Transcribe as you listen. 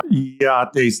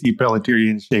Iate si Pelletieri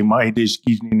and Shea Maidish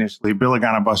Kijni initially,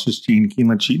 Billigana Bushashin,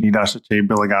 Keenla Cheatney Dashache,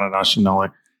 Billigana Dashinole.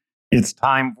 It's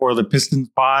time for the Pistons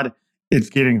pod. It's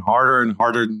getting harder and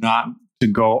harder not to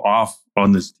go off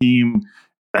on this team.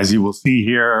 As you will see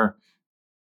here,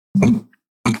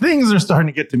 things are starting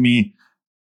to get to me,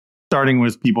 starting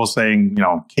with people saying,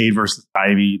 Cade versus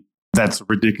Ivey. That's a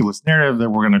ridiculous narrative that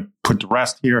we're going to put to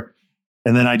rest here.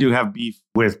 And then I do have beef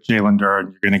with Jalen Durr,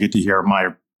 and you're going to get to hear my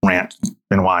rant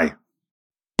and why.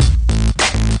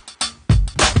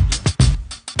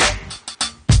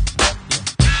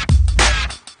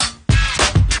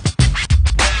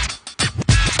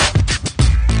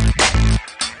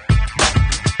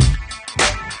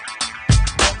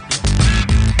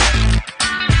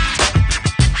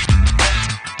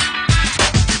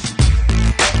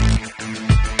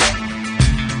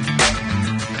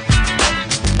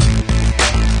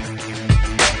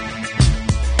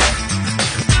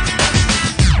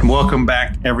 Welcome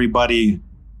back, everybody.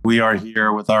 We are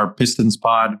here with our Pistons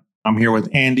pod. I'm here with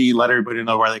Andy. Let everybody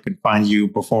know where they can find you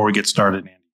before we get started,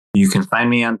 Andy. You can find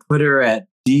me on Twitter at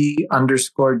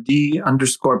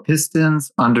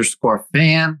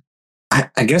D_D_Pistons_fan.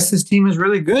 I guess this team is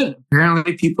really good.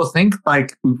 Apparently, people think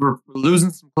like we were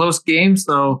losing some close games,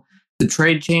 so the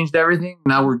trade changed everything.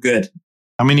 Now we're good.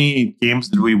 How many games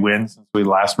did we win since we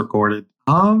last recorded?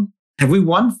 Have we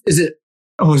won? It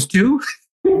was 2?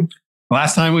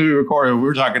 Last time we recorded, we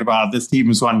were talking about this team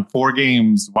has won 4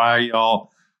 games. Why are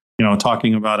y'all,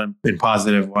 talking about them in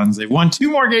positive ones? They've won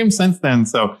 2 more games since then,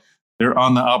 so they're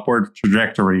on the upward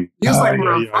trajectory. Feels like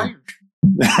we're on fire.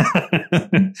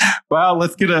 Well,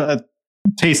 let's get a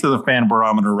taste of the fan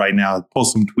barometer right now. Pull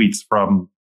some tweets from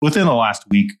within the last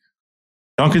week.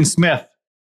 Duncan Smith,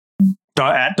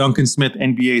 at Duncan Smith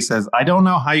NBA says, I don't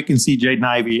know how you can see Jaden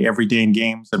Ivey every day in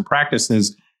games and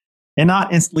practices and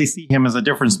not instantly see him as a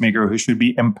difference maker who should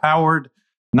be empowered,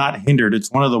 not hindered.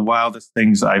 It's one of the wildest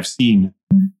things I've seen.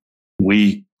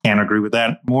 We can't agree with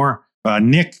that more.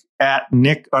 Nick at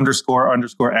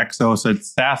Nick__XO said,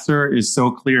 Sasser is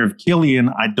so clear of Killian.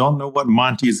 I don't know what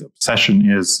Monty's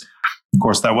obsession is. Of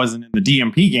course, that wasn't in the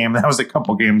DMP game. That was a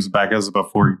couple games back. That was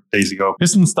about 4 days ago.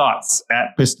 Pistons Thoughts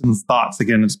at Pistons Thoughts.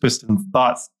 Again, it's Pistons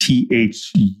Thoughts,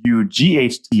 THUGHTS,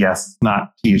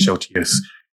 not THOTS.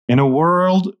 In no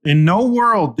world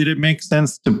did it make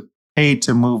sense to pay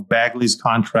to move Bagley's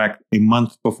contract a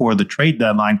month before the trade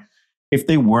deadline if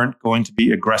they weren't going to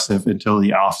be aggressive until the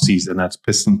offseason. That's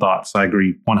Piston Thoughts. I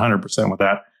agree 100% with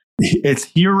that. It's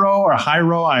Hiro or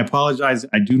Hiro. I apologize.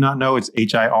 I do not know. It's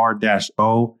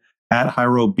HIR-O at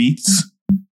Hiro Beats.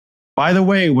 By the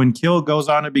way, when Kill goes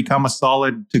on to become a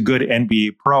solid to good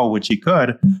NBA pro, which he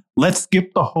could, let's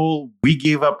skip the whole we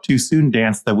gave up too soon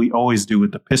dance that we always do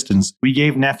with the Pistons. We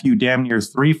gave Nephew damn near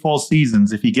 3 full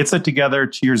seasons. If he gets it together,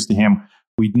 cheers to him.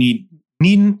 We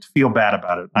needn't feel bad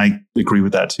about it. I agree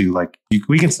with that too.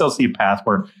 We can still see a path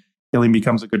where Killian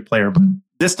becomes a good player, but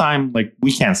this time,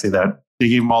 we can't say that. They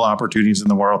gave him all the opportunities in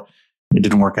the world. It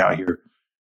didn't work out here.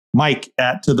 Mike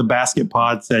at To The Basket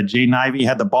Pod said, Jaden Ivey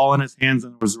had the ball in his hands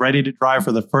and was ready to drive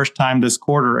for the first time this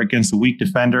quarter against a weak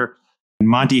defender. And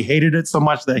Monty hated it so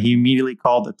much that he immediately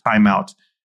called a timeout.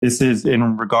 This is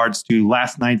in regards to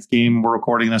last night's game. We're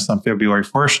recording this on February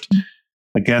 1st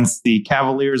against the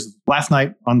Cavaliers. Last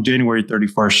night on January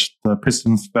 31st, the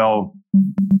Pistons fell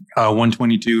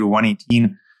 122 to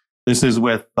 118. This is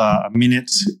with a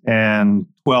minute and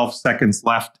 12 seconds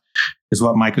left. Is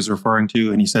what Mike is referring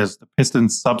to. And he says the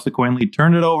Pistons subsequently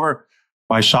turned it over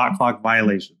by shot clock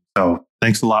violation. So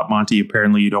thanks a lot, Monty.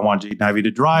 Apparently you don't want Jaden Ivey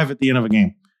to drive at the end of a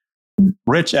game.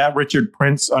 Rich at Richard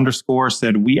Prince _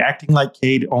 said, we acting like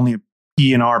Cade only a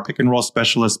P&R pick and roll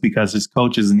specialist because his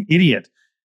coach is an idiot.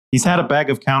 He's had a bag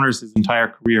of counters his entire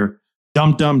career.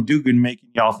 Dumb Dugan making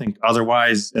y'all think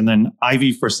otherwise. And then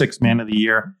Ivey for 6th man of the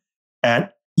year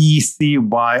at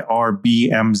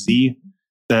ECYRBMZ.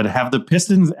 Said, have the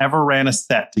Pistons ever ran a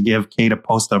set to give Cade a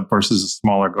post-up versus a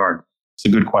smaller guard? It's a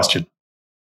good question.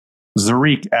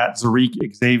 Zarik at Zarik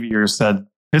Xavier said,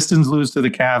 Pistons lose to the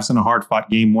Cavs in a hard-fought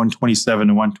game, 127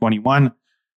 to 121.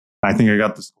 I think I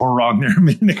got the score wrong there a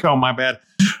minute ago. My bad.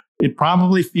 It'd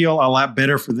probably feel a lot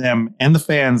better for them and the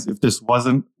fans if this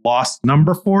wasn't loss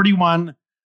number 41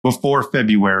 before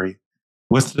February.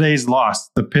 With today's loss,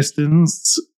 the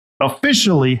Pistons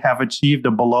officially have achieved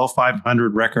a below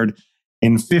 500 record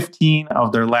in 15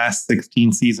 of their last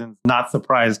 16 seasons. Not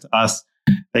surprised to us.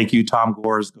 Thank you, Tom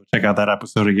Gores. Go check out that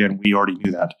episode again. We already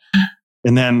knew that.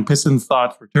 And then Pistons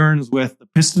Thoughts returns with the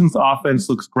Pistons offense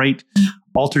looks great,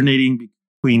 alternating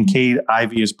between Cade,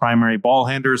 Ivey as primary ball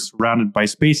handlers, surrounded by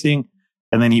spacing.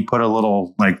 And then he put a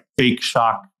little fake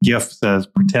shock gif, says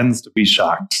pretends to be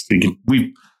shocked.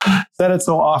 said it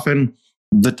so often.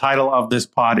 The title of this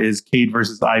pod is Cade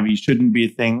versus Ivey shouldn't be a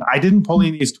thing. I didn't pull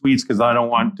in these tweets because I don't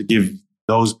want to give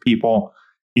those people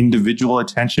individual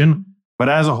attention. But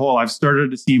as a whole, I've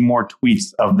started to see more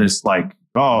tweets of this, like,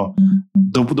 oh,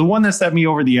 the one that set me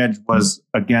over the edge was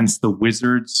against the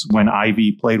Wizards when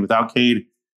Ivey played without Cade.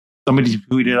 Somebody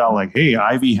tweeted out like, hey,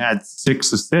 Ivey had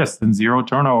 6 assists and 0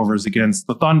 turnovers against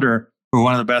the Thunder, who are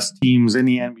one of the best teams in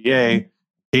the NBA.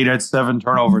 Cade had 7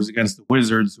 turnovers against the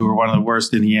Wizards, who are one of the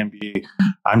worst in the NBA.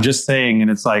 I'm just saying, and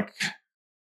it's like,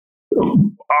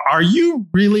 are you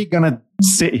really going to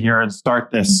sit here and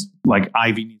start this like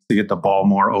Ivey needs to get the ball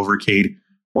more over Cade,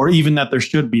 or even that there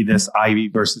should be this Ivey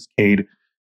versus Cade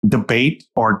debate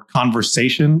or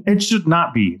conversation? It should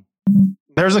not be.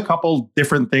 There's a couple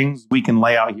different things we can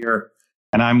lay out here,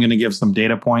 and I'm going to give some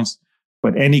data points.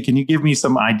 But Andy, can you give me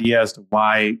some idea as to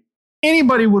why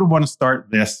anybody would want to start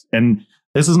this? And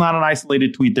this is not an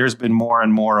isolated tweet. There's been more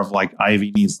and more of like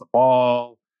Ivey needs the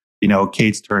ball. You know,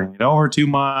 Cade's turning it over too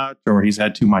much, or he's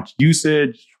had too much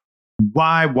usage.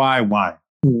 Why?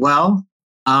 Well,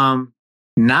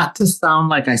 not to sound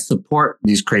like I support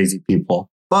these crazy people,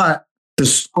 but the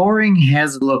scoring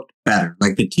has looked better.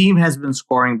 Like the team has been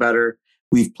scoring better.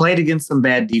 We've played against some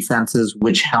bad defenses,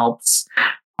 which helps.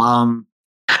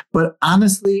 But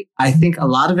honestly, I think a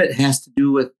lot of it has to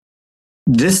do with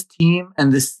this team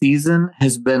and this season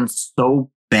has been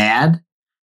so bad.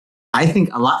 I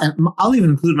think a lot, and I'll even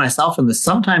include myself in this.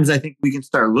 Sometimes I think we can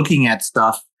start looking at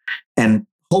stuff and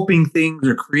hoping things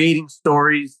or creating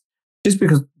stories just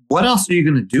because what else are you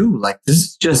going to do? Like, this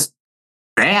is just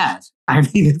bad. I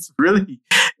mean, it's really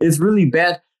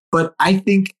bad. But I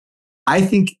think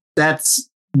that's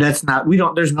not,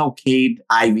 there's no Cade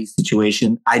Ivey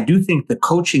situation. I do think the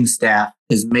coaching staff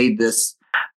has made this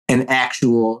an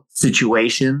actual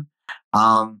situation.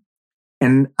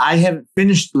 And I haven't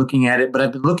finished looking at it, but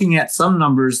I've been looking at some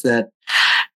numbers that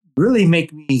really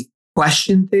make me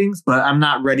question things, but I'm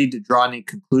not ready to draw any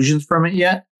conclusions from it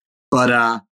yet.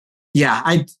 But yeah,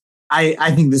 I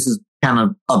think this is kind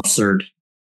of absurd.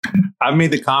 I've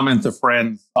made the comment to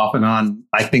friends off and on.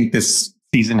 I think this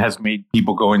season has made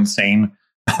people go insane.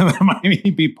 That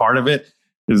might be part of it.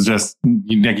 Is just,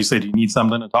 like you said, you need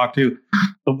something to talk to.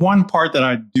 The one part that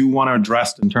I do want to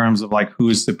address in terms of like who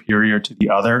is superior to the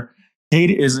other, Cade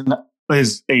is a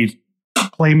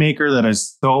playmaker that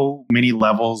is so many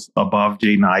levels above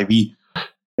Jaden Ivey.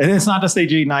 And it's not to say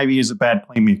Jaden Ivey is a bad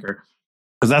playmaker,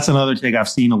 because that's another take I've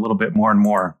seen a little bit more and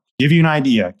more. To give you an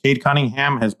idea, Cade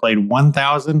Cunningham has played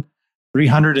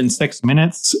 1,306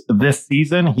 minutes this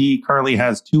season. He currently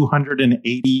has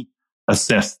 280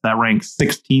 assists. That ranks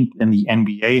 16th in the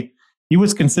NBA. He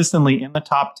was consistently in the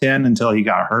top 10 until he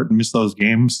got hurt and missed those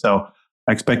games. So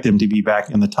I expect him to be back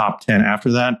in the top 10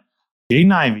 after that.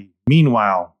 Jaden Ivey,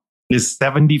 meanwhile, is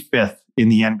 75th in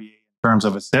the NBA in terms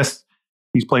of assists.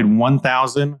 He's played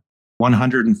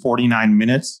 1,149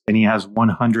 minutes and he has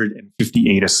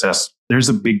 158 assists. There's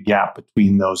a big gap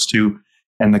between those two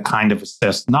and the kind of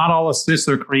assists. Not all assists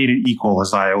are created equal,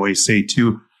 as I always say,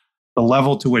 too. The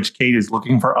level to which Cade is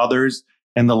looking for others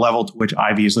and the level to which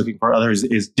Ivey is looking for others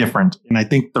is different. And I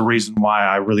think the reason why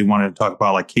I really wanted to talk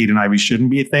about like Cade and Ivey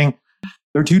shouldn't be a thing,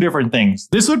 they're two different things.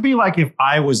 This would be like if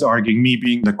I was arguing, me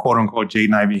being the quote unquote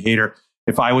Jaden Ivey hater,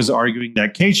 if I was arguing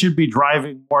that Cade should be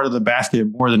driving more to the basket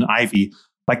more than Ivey.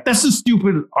 Like, that's a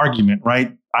stupid argument,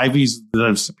 right? Ivey's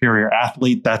the superior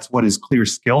athlete. That's what his clear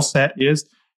skill set is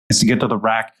to get to the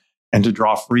rack and to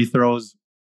draw free throws.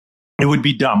 It would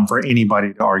be dumb for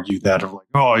anybody to argue that of like,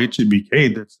 oh, it should be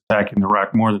Cade that's attacking the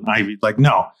rack more than Ivey. Like,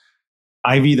 no.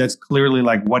 Ivey, that's clearly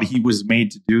like what he was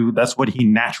made to do. That's what he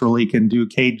naturally can do.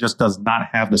 Cade just does not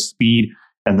have the speed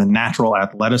and the natural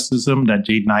athleticism that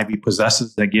Jaden Ivey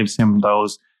possesses that gives him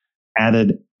those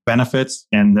added benefits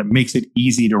and that makes it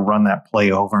easy to run that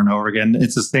play over and over again.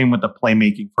 It's the same with the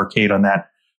playmaking for Cade on that.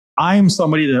 I'm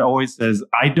somebody that always says,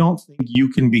 I don't think you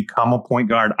can become a point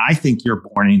guard. I think you're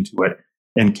born into it.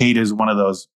 And Cade is one of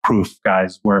those proof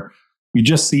guys where you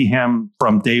just see him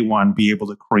from day one be able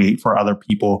to create for other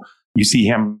people. You see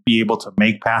him be able to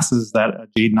make passes that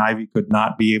Jaden Ivey could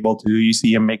not be able to. You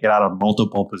see him make it out of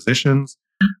multiple positions.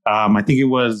 I think it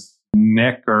was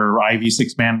Nick or Ivy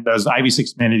Six Man of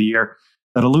the Year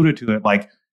that alluded to it. Like,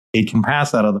 Cade can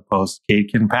pass out of the post. Cade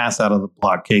can pass out of the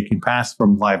block. Cade can pass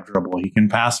from live dribble. He can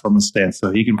pass from a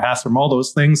standstill. He can pass from all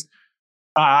those things.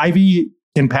 Ivy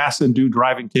can pass and do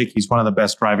driving kick. He's one of the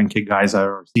best driving kick guys I've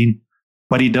ever seen,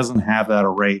 but he doesn't have that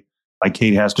array like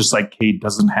Cade has, just like Cade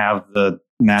doesn't have the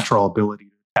natural ability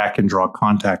to attack and draw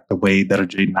contact the way that a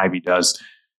Jaden Ivey does.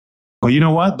 But you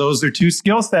know what? Those are two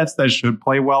skill sets that should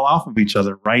play well off of each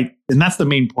other, right? And that's the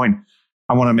main point.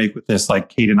 I want to make with this, like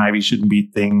Cade and Ivey shouldn't be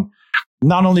a thing.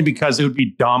 Not only because it would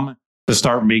be dumb to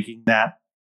start making that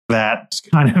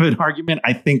kind of an argument.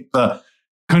 I think the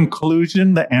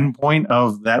conclusion, the end point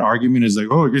of that argument is like,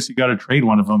 oh, I guess you got to trade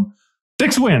one of them.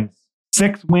 6 wins.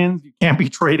 6 wins. You can't be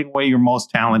trading away your most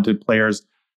talented players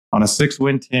on a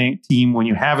 6-win team when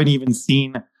you haven't even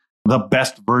seen the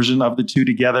best version of the two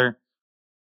together.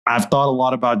 I've thought a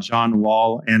lot about John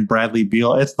Wall and Bradley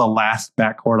Beal. It's the last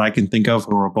backcourt I can think of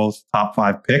who are both top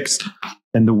 5 picks.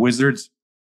 And the Wizards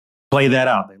play that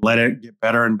out. They let it get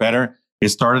better and better. It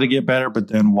started to get better, but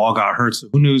then Wall got hurt. So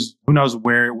who knows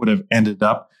where it would have ended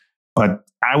up. But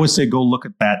I would say go look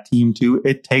at that team too.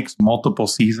 It takes multiple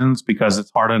seasons because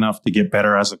it's hard enough to get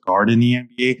better as a guard in the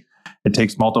NBA. It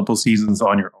takes multiple seasons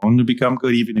on your own to become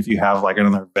good, even if you have like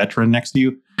another veteran next to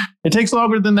you. It takes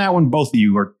longer than that when both of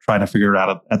you are trying to figure it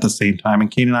out at the same time. And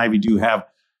Cade and Ivey do have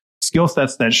skill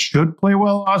sets that should play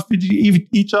well off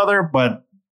each other. But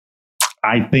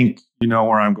I think you know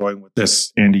where I'm going with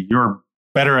this, Andy. You're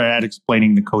better at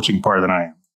explaining the coaching part than I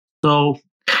am. So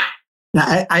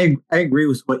I agree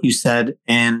with what you said.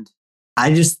 And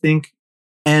I just think,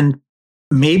 and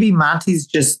maybe Monty's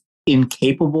just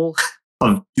incapable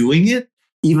of doing it,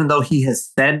 even though he has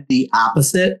said the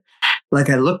opposite. Like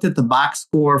I looked at the box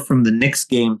score from the Knicks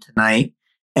game tonight,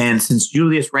 and since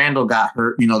Julius Randle got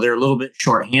hurt, they're a little bit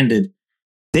shorthanded.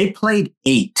 They played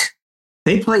 8.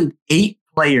 They played 8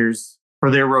 players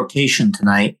for their rotation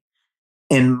tonight.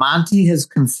 And Monty has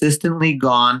consistently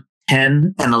gone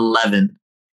 10 and 11.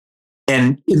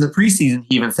 And in the preseason,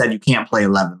 he even said, you can't play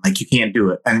 11. Like, you can't do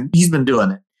it. And he's been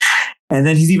doing it. And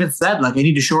then he's even said, like, I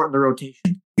need to shorten the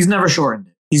rotation. He's never shortened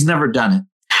it. He's never done it.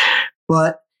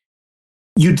 But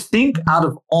you'd think out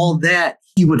of all that,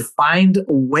 he would find a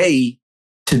way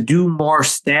to do more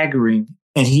staggering.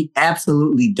 And he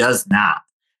absolutely does not.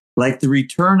 Like, the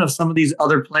return of some of these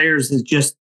other players has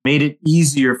just made it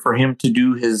easier for him to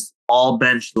do his all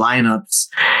bench lineups.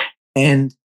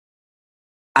 And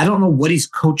I don't know what he's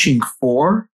coaching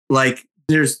for. Like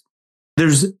there's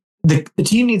the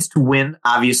team needs to win,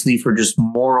 obviously, for just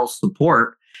moral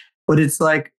support. But it's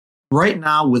like right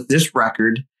now with this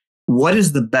record, what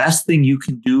is the best thing you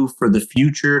can do for the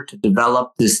future to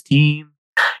develop this team?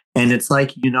 And it's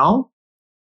like,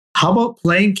 how about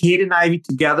playing Cade and Ivey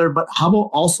together, but how about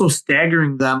also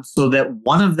staggering them so that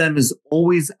one of them is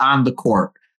always on the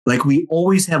court? Like we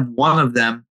always have one of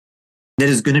them that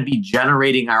is going to be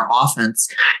generating our offense.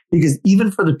 Because even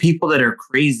for the people that are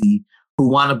crazy who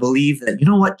want to believe that,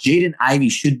 Jaden Ivey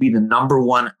should be the number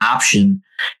 1 option,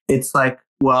 it's like,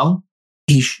 well,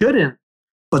 he shouldn't,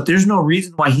 but there's no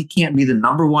reason why he can't be the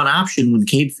number 1 option when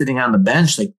Cade's sitting on the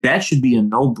bench. Like that should be a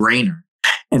no-brainer.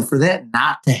 And for that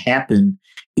not to happen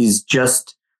is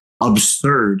just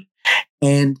absurd.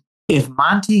 And if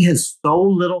Monty has so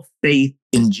little faith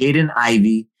in Jaden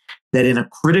Ivey that in a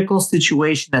critical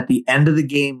situation at the end of the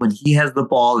game when he has the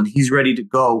ball and he's ready to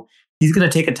go, he's going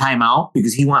to take a timeout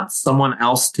because he wants someone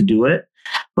else to do it.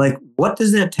 Like, what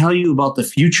does that tell you about the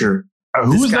future?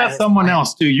 Who's that someone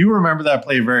else, too? You remember that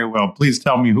play very well. Please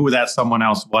tell me who that someone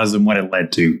else was and what it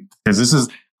led to. Because this is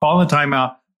calling the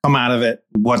timeout, come out of it.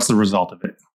 What's the result of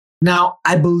it? Now,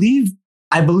 I believe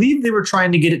they were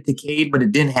trying to get it to Cade, but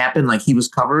it didn't happen. Like he was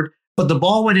covered. But the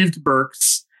ball went into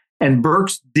Burks, and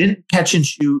Burks didn't catch and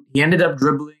shoot. He ended up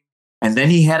dribbling, and then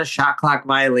he had a shot clock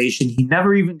violation. He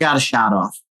never even got a shot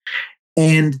off.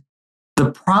 And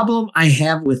the problem I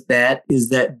have with that is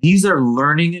that these are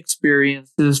learning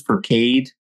experiences for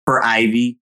Cade, for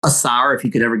Ivey, Asar, if he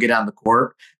could ever get on the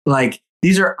court. Like,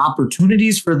 these are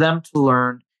opportunities for them to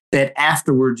learn that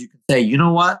afterwards you can say, you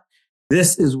know what?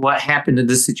 This is what happened in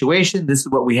this situation. This is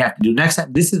what we have to do next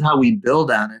time. This is how we build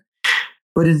on it.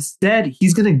 But instead,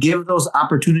 he's going to give those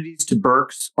opportunities to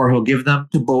Burks, or he'll give them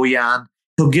to Bojan.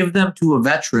 He'll give them to a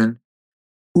veteran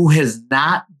who has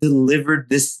not delivered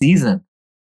this season.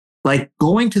 Like,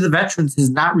 going to the veterans has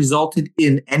not resulted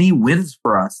in any wins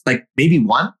for us. Like, maybe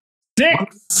 1?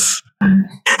 6.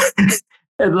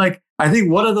 And like, I think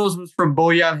one of those was from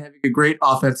Bojan having a great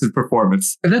offensive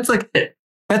performance. And that's like it.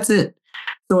 That's it.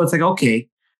 So it's like, okay,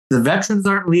 the veterans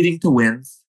aren't leading to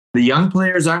wins. The young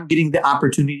players aren't getting the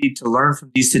opportunity to learn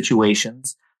from these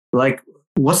situations. Like,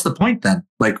 what's the point then?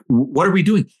 Like, what are we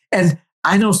doing? And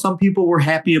I know some people were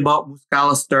happy about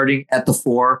Muscala starting at the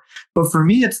 4, but for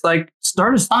me, it's like,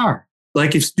 start Asar.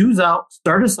 Like, if Stu's out,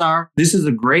 start Asar. This is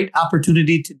a great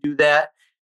opportunity to do that.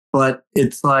 But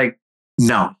it's like,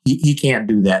 no, he can't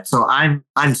do that. So I'm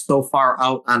so far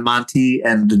out on Monty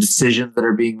and the decisions that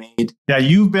are being made. Yeah,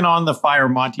 you've been on the fire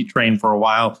Monty train for a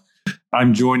while.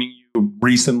 I'm joining you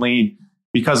recently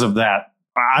because of that.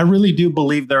 I really do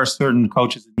believe there are certain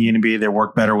coaches in the NBA that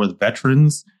work better with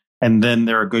veterans. And then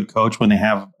they're a good coach when they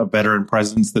have a veteran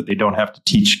presence that they don't have to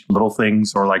teach little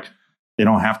things, or like they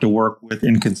don't have to work with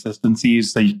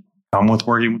inconsistencies. They come with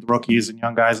working with rookies and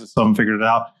young guys that some of them figured it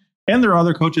out. And there are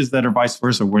other coaches that are vice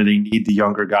versa, where they need the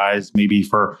younger guys, maybe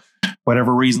for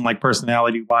whatever reason, like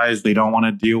personality wise, they don't want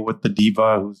to deal with the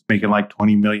diva who's making like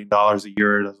 $20 million a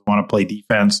year, doesn't want to play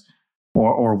defense,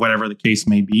 or whatever the case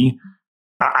may be.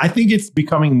 I think it's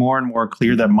becoming more and more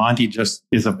clear that Monty just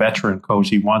is a veteran coach.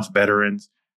 He wants veterans.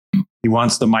 He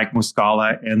wants the Mike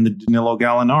Muscala and the Danilo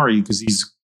Gallinari because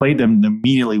he's played them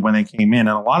immediately when they came in. And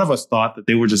a lot of us thought that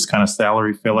they were just kind of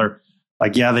salary filler.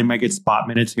 Like, yeah, they might get spot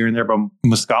minutes here and there, but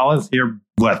Muscala's here,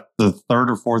 the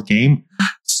third or fourth game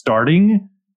starting?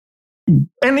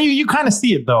 And you kind of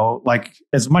see it, though. Like,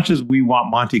 as much as we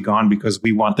want Monty gone because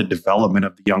we want the development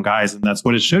of the young guys, and that's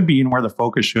what it should be and where the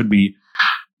focus should be,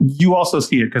 you also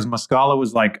see it because Muscala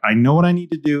was like, I know what I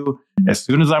need to do. As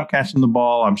soon as I'm catching the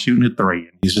ball, I'm shooting at three.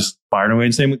 And he's just firing away.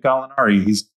 And same with Gallinari.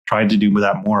 He's tried to do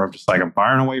that more of just like, I'm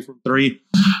firing away from three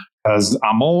because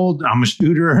I'm old. I'm a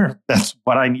shooter. That's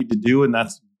what I need to do. And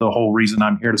that's the whole reason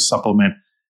I'm here to supplement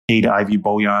Cade, Ivey,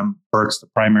 Bojan, Burks, the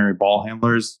primary ball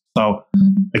handlers. So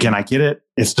again, I get it.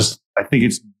 It's just, I think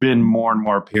it's been more and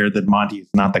more apparent that Monty is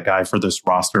not the guy for this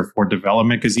roster for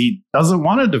development because he doesn't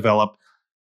want to develop.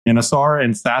 And Asar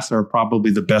and Sasser are probably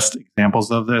the best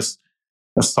examples of this.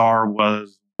 Asar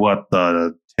was,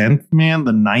 the 10th man,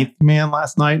 the 9th man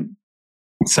last night.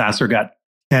 Sasser got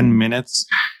 10 minutes,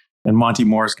 and Monty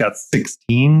Morris got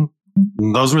 16.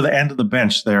 And those were the end of the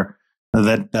bench there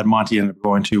that Monty ended up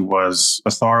going to was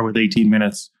Asar with 18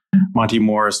 minutes, Monty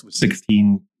Morris with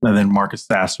 16, and then Marcus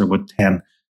Sasser with 10.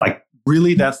 Like,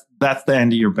 really, that's the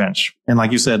end of your bench. And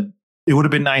like you said, it would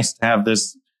have been nice to have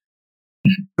this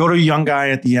go to a young guy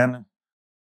at the end.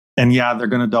 And yeah, they're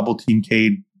going to double team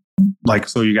Cade. Like,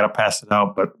 so you got to pass it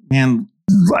out. But man,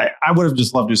 I would have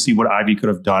just loved to see what Ivey could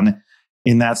have done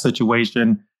in that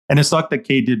situation. And it sucked that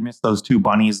Cade did miss those two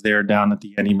bunnies there down at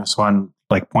the end. He missed one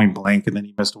like point blank, and then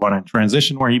he missed one in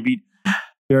transition where he beat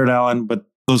Barrett Allen. But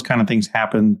those kind of things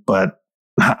happen. But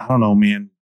I don't know, man.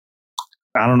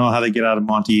 I don't know how they get out of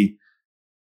Monty.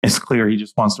 It's clear he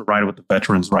just wants to ride with the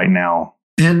veterans right now.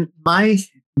 And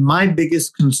my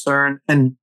biggest concern,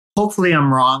 and hopefully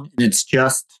I'm wrong, and it's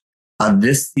just a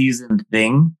this season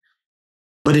thing,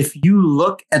 but if you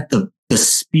look at the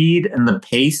speed and the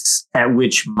pace at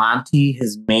which Monty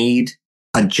has made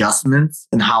adjustments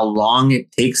and how long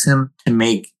it takes him to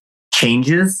make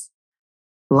changes,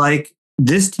 like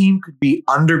this team could be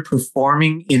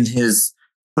underperforming in his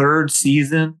third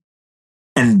season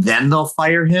and then they'll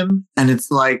fire him. And it's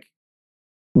like,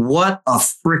 what a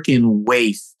freaking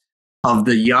waste of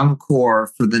the young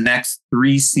core for the next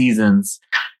 3 seasons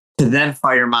to then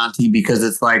fire Monty because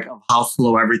it's like of how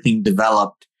slow everything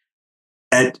developed.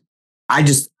 And I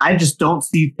just don't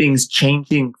see things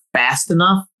changing fast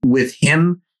enough with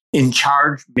him in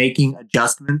charge making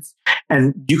adjustments.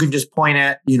 And you can just point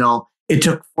at, it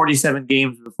took 47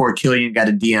 games before Killian got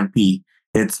a DMP.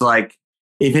 It's like,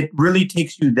 if it really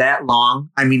takes you that long,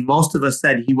 I mean, most of us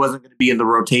said he wasn't going to be in the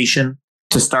rotation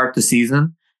to start the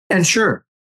season. And sure,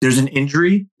 there's an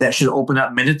injury that should open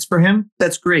up minutes for him.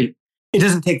 That's great. It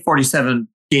doesn't take 47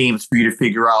 games for you to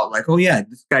figure out like, oh yeah,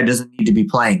 this guy doesn't need to be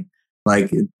playing.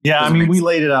 Like, yeah, I mean, we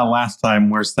laid it out last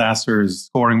time where Sasser is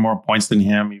scoring more points than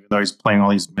him, even though he's playing all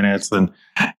these minutes, and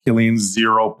Killian's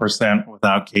 0%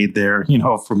 without Cade there,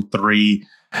 from 3.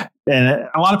 And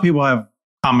a lot of people have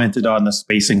commented on the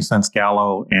spacing since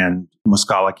Gallo and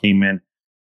Muscala came in.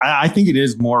 I think it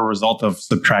is more a result of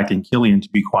subtracting Killian, to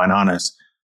be quite honest,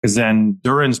 because then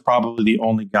Duran's probably the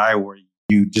only guy where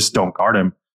you just don't guard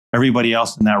him. Everybody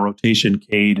else in that rotation,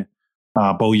 Cade,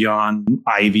 Bojan,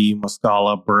 Ivey,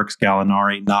 Muscala, Burks,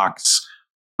 Gallinari, Knox,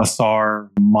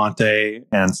 Asar, Monte,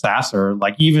 and Sasser.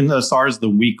 Like, even Asar's the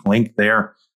weak link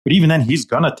there, but even then, he's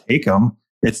gonna take them.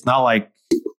 It's not like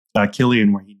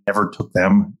Killian where he never took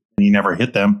them and he never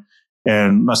hit them.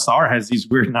 And Asar has these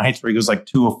weird nights where he goes like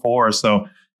 2 of 4. So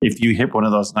if you hit one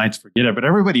of those nights, forget it. But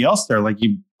everybody else there, like,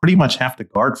 you pretty much have to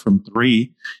guard from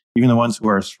 3. Even the ones who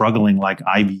are struggling, like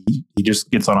Ivey, he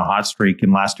just gets on a hot streak.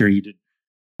 And last year he did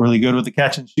really good with the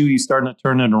catch and shoot. He's starting to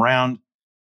turn it around.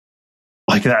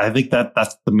 Like, I think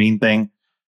that's the main thing.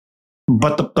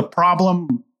 But the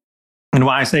problem, and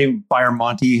why I say fire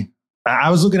Monty,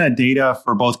 I was looking at data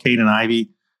for both Cade and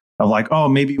Ivey of like, oh,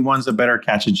 maybe one's a better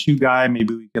catch and shoot guy.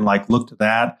 Maybe we can like look to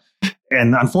that.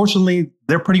 And unfortunately,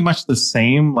 they're pretty much the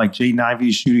same. Like, Jaden Ivey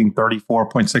is shooting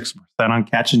 34.6% on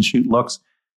catch and shoot looks.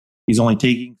 He's only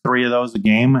taking 3 of those a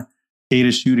game. Cade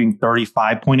is shooting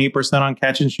 35.8% on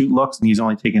catch and shoot looks, and he's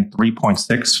only taking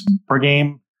 3.6 per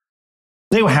game.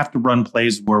 They would have to run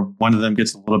plays where one of them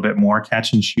gets a little bit more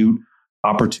catch and shoot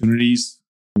opportunities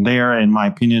there, in my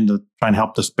opinion, to try and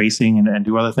help the spacing and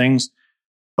do other things.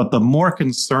 But the more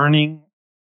concerning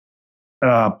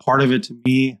part of it to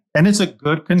me, and it's a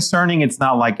good concerning, it's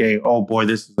not like oh boy,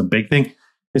 this is a big thing.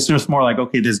 It's just more like,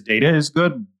 okay, this data is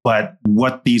good, but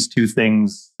what these two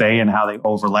things say and how they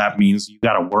overlap means you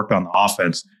got to work on the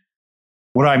offense.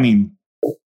 What do I mean?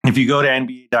 If you go to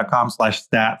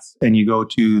nba.com/stats and you go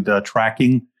to the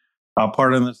tracking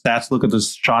part of the stats, look at the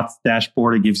shots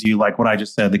dashboard. It gives you, like what I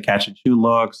just said, the catch and shoot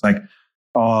looks. Like,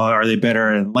 are they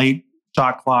better in late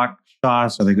shot clock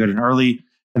shots? Are they good in early?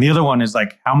 And the other one is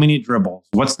like, how many dribbles?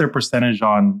 What's their percentage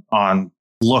on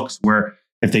looks where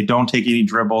if they don't take any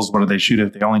dribbles, what do they shoot?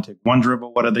 If they only take one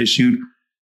dribble, what do they shoot?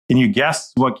 Can you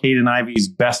guess what Cade and Ivey's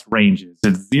best range is?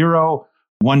 It's 0,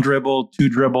 1 dribble, 2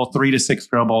 dribble, 3 to 6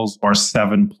 dribbles, or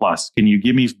 7+. Can you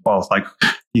give me both? Like, do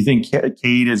you think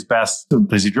Cade is best?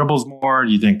 Does he dribbles more?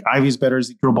 Do you think Ivey's better as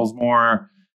he dribbles more?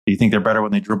 Do you think they're better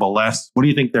when they dribble less? What do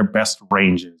you think their best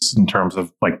range is in terms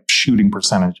of like shooting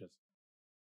percentages?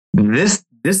 This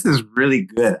is really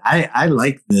good. I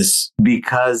like this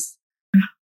because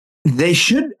they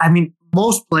should. I mean,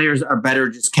 most players are better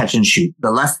just catch and shoot.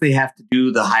 The less they have to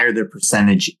do, the higher their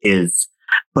percentage is.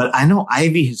 But I know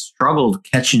Ivey has struggled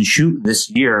catch and shoot this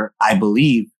year, I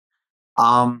believe.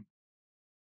 I'm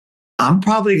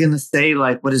probably going to say,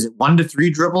 like, what is it? 1 to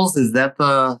 3 dribbles? Is that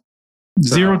the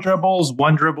 0 dribbles,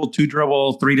 1 dribble, 2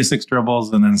 dribble, 3 to 6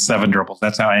 dribbles, and then 7 dribbles.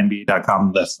 That's how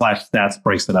NBA.com /stats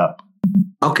breaks it up.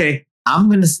 Okay, I'm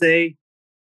gonna say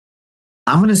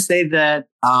that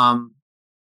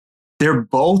they're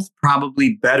both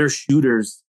probably better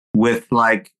shooters with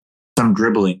like some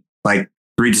dribbling, like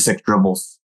 3 to 6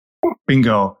 dribbles.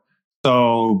 Bingo.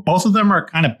 So both of them are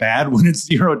kind of bad when it's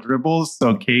 0 dribbles.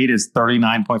 So Cade is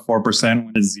 39.4%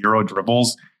 when it's 0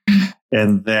 dribbles.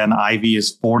 And then Ivey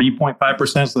is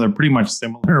 40.5%. So they're pretty much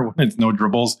similar when it's no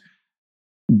dribbles.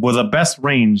 With a best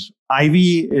range,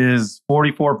 Ivey is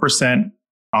 44%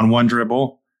 on 1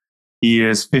 dribble. He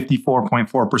is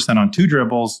 54.4% on 2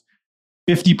 dribbles,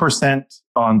 50%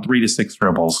 on 3 to 6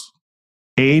 dribbles.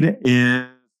 Cade is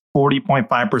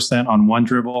 40.5% on 1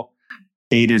 dribble.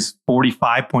 Cade is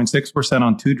 45.6%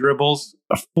 on 2 dribbles,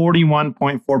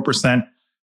 41.4%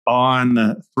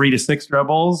 on 3 to 6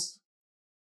 dribbles.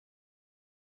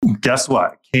 Guess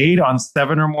what? Cade on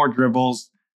 7 or more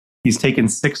dribbles, he's taken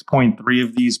 6.3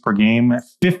 of these per game,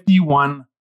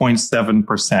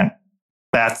 51.7%.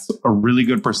 That's a really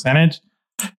good percentage.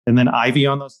 And then Ivey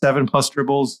on those 7+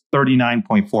 dribbles,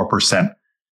 39.4%.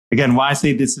 Again, why I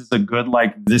say this is a good,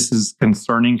 like, this is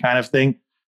concerning kind of thing.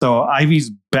 So Ivey's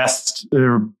best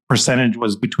percentage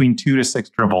was between 2 to 6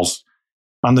 dribbles.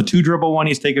 On the 2 dribble one,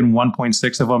 he's taken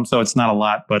 1.6 of them. So it's not a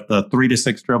lot, but the 3 to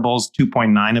 6 dribbles,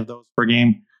 2.9 of those per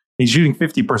game. He's shooting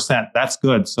 50%. That's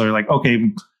good. So you're like,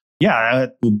 okay, yeah,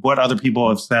 what other people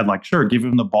have said, like, sure, give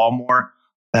him the ball more.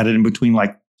 That in between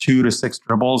like 2 to 6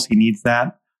 dribbles, he needs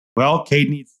that. Well, Cade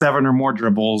needs 7 or more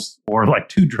dribbles, or like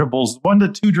 2 dribbles, 1 to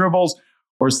 2 dribbles,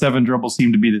 or 7 dribbles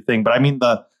seem to be the thing. But I mean,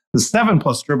 the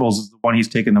 7+ dribbles is the one he's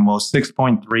taken the most,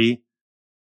 6.3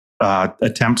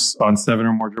 attempts on 7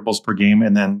 or more dribbles per game,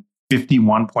 and then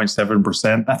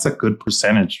 51.7%. That's a good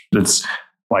percentage. That's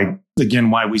like,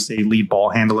 again, why we say lead ball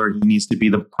handler. He needs to be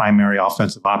the primary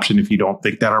offensive option. If you don't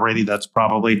think that already, that's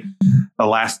probably the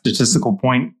last statistical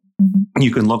point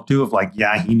you can look to of like,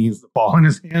 yeah, he needs the ball in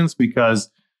his hands, because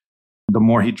the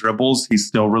more he dribbles, he's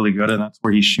still really good, and that's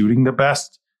where he's shooting the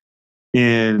best.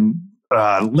 In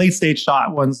late stage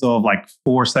shot ones, though, of like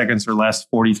 4 seconds or less,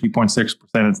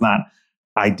 43.6%. It's not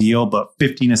ideal, but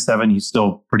 15 to 7, he's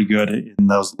still pretty good in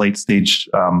those late stage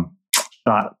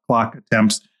shot clock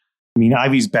attempts. I mean,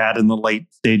 Ivey's bad in the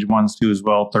late stage ones too as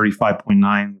well,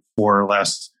 35.9, 4 or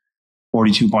less,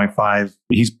 42.5.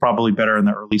 He's probably better in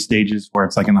the early stages where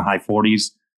it's like in the high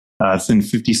 40s. It's in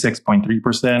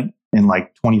 56.3% in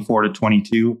like 24 to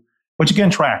 22, which again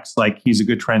tracks. Like, he's a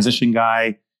good transition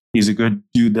guy. He's a good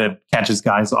dude that catches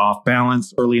guys off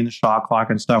balance early in the shot clock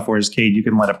and stuff. Whereas Cade, you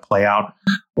can let it play out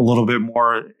a little bit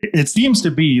more. It seems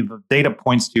to be, the data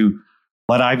points to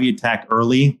let Ivey attack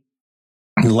early,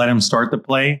 let him start the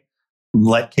play,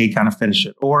 let Cade kind of finish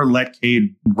it, or let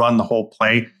Cade run the whole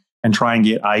play and try and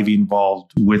get Ivey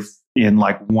involved within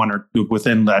like 1 or 2,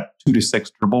 within that 2 to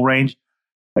 6 dribble range.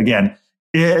 Again,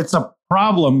 it's a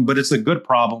problem, but it's a good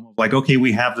problem of like, okay,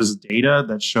 we have this data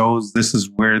that shows this is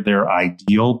where their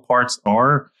ideal parts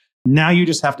are. Now you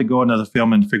just have to go into the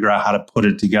film and figure out how to put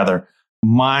it together.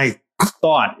 My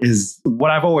thought is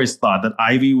what I've always thought, that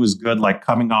Ivey was good, like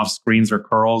coming off screens or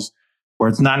curls, where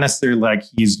it's not necessarily like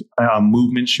he's a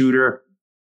movement shooter.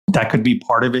 That could be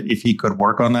part of it if he could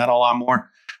work on that a lot more.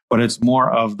 But it's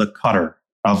more of the cutter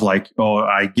of like, oh,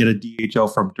 I get a DHO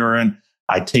from Duren.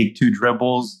 I take 2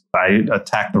 dribbles. I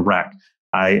attack the rack.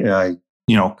 I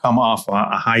come off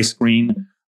a high screen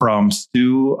from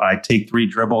Stu. I take 3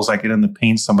 dribbles. I get in the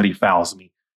paint. Somebody fouls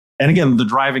me. And again, the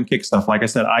drive and kick stuff. Like I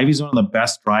said, Ivey's one of the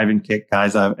best drive and kick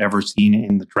guys I've ever seen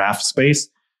in the draft space.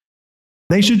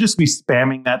 They should just be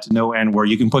spamming that to no end, where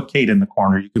you can put Cade in the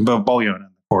corner. You can put Bojan in the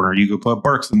corner. You could put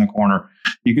Burks in the corner.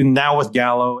 You can now with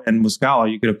Gallo and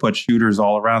Muscala, you could have put shooters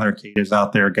all around there. Cade is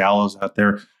out there. Gallo's out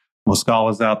there.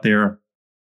 Muscala's out there.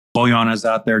 Bojan is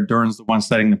out there. Duren's the one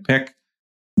setting the pick.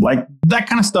 Like that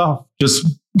kind of stuff just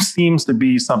seems to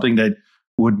be something that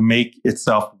would make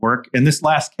itself work. In this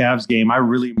last Cavs game, I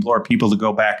really implore people to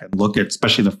go back and look at,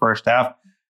 especially the first half,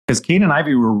 because Cade and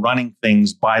Ivey were running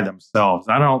things by themselves.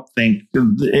 I don't think,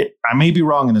 I may be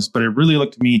wrong in this, but it really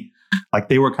looked to me like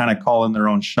they were kind of calling their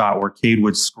own shot, where Cade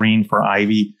would screen for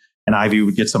Ivey and Ivey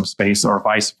would get some space, or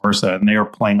vice versa. And they were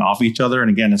playing off each other. And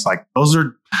again, it's like, those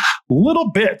are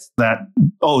little bits that,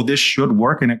 oh, this should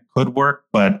work and it could work,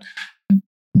 but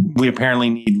we apparently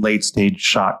need late stage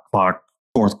shot clock,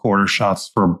 fourth quarter shots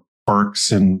for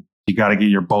Burks, and you got to get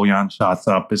your Bojan shots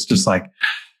up. It's just like,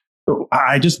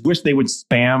 I just wish they would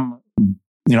spam,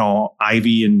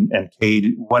 Ivey and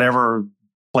Cade, whatever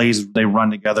plays they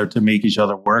run together to make each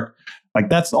other work. Like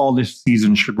that's all this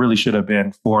season should have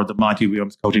been for the Monty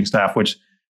Williams coaching staff, which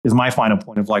is my final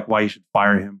point of like why you should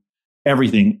fire him.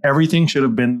 Everything should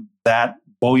have been that.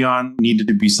 Bojan needed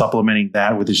to be supplementing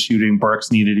that with his shooting.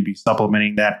 Burks needed to be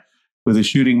supplementing that with his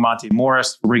shooting. Monte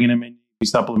Morris, bringing him in, to be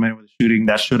supplemented with shooting.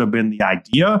 That should have been the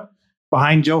idea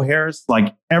behind Joe Harris.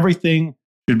 Like everything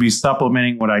should be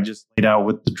supplementing what I just laid out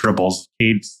with the dribbles.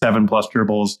 Cade 7+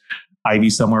 dribbles. Ivey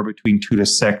somewhere between 2 to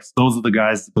 6. Those are the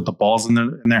guys that put the balls in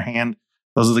their hand.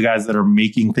 Those are the guys that are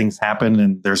making things happen.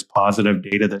 And there's positive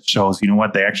data that shows,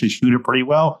 they actually shoot it pretty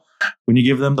well. When you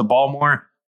give them the ball more,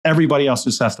 everybody else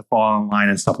just has to fall in line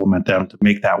and supplement them to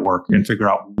make that work and figure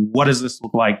out what does this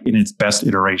look like in its best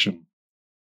iteration.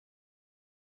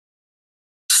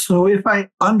 So if I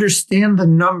understand the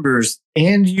numbers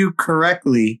and you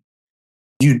correctly,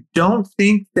 you don't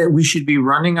think that we should be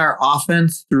running our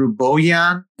offense through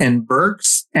Bojan and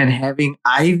Burks and having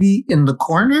Ivey in the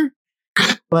corner?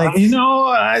 Like, they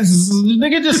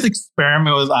could just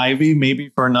experiment with Ivey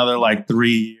maybe for another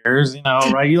 3 years,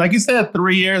 right? Like you said,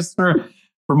 3 years for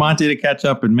Monty to catch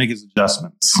up and make his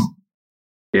adjustments.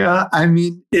 Yeah, I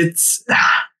mean, it's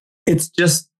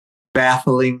just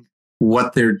baffling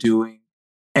what they're doing.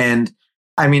 And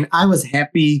I mean, I was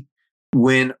happy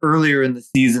when earlier in the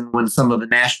season, when some of the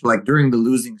national, during the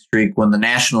losing streak, when the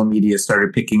national media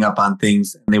started picking up on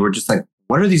things and they were just like,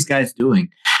 what are these guys doing?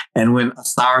 And when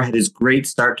Asar had his great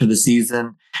start to the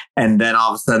season and then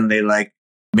all of a sudden they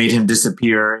made him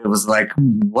disappear, it was like,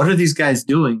 what are these guys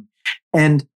doing?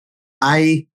 And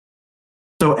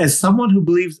so as someone who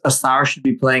believes Asar should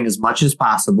be playing as much as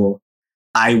possible,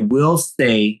 I will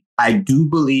say I do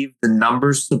believe the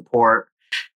numbers support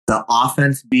the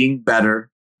offense being better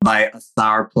by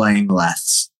Asar playing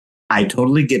less. I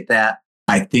totally get that.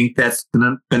 I think that's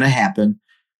gonna happen.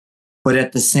 But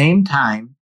at the same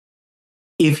time,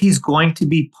 if he's going to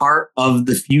be part of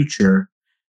the future,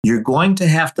 you're going to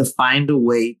have to find a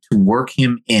way to work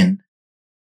him in,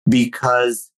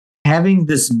 because having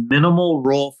this minimal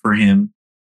role for him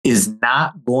is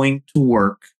not going to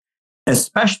work,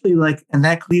 especially in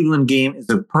that Cleveland game is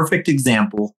a perfect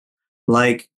example.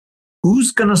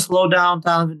 Who's going to slow down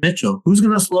Donovan Mitchell? Who's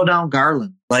going to slow down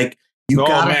Garland?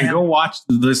 Go watch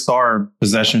the SAR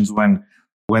possessions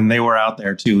when they were out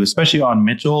there too, especially on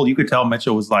Mitchell. You could tell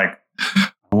Mitchell was like,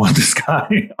 I want this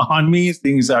guy on me,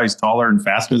 seeing as how he's taller and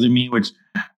faster than me, which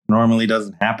normally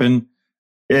doesn't happen.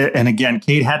 And again,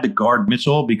 Cade had to guard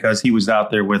Mitchell because he was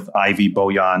out there with Ivey,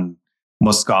 Bojan,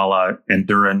 Muscala, and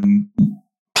Duren.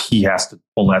 He has to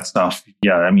pull that stuff.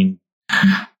 Yeah, I mean,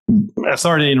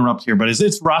 sorry to interrupt here, but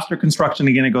it's roster construction.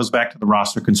 Again, it goes back to the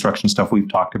roster construction stuff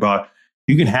we've talked about.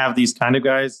 You can have these kind of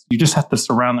guys. You just have to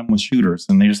surround them with shooters,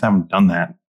 and they just haven't done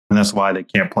that. And that's why they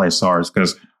can't play SARS,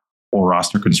 because full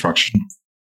roster construction.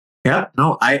 Yeah,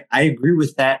 no, I agree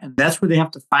with that. And that's where they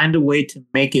have to find a way to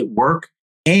make it work.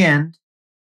 And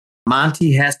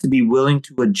Monty has to be willing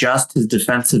to adjust his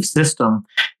defensive system,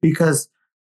 because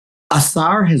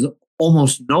Asar has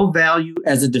almost no value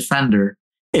as a defender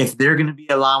if they're going to be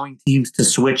allowing teams to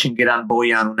switch and get on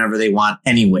Bojan whenever they want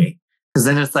anyway. Because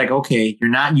then it's like, okay, you're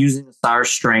not using Asar's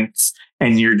strengths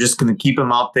and you're just going to keep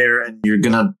him out there and you're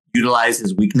going to, utilize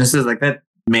his weaknesses. Like that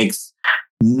makes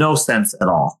no sense at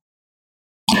all.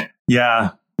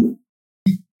 Yeah.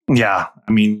 Yeah.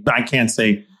 I mean, I can't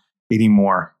say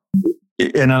anymore.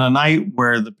 And on a night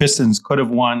where the Pistons could have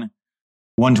won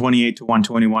 128 to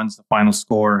 121 is the final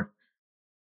score,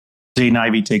 Jaden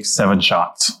Ivey takes 7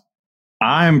 shots.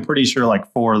 I'm pretty sure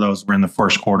like 4 of those were in the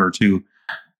first quarter too.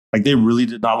 Like they really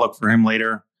did not look for him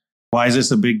later. Why is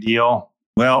this a big deal?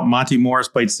 Well, Monty Morris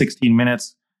played 16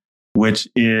 minutes, which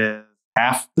is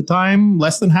less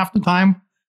than half the time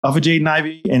of a Jaden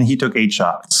Ivey, and he took 8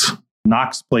 shots.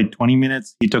 Knox played 20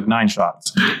 minutes. He took 9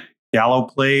 shots. Gallo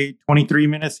played 23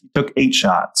 minutes. He took 8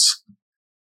 shots.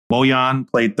 Bojan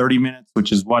played 30 minutes,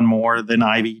 which is 1 more than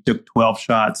Ivey. He took 12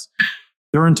 shots.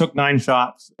 Duran took 9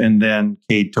 shots, and then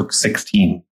Cade took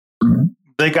 16.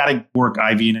 They got to work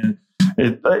Ivey in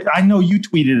it. I know you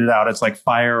tweeted it out. It's like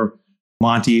fire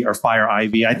Monty or fire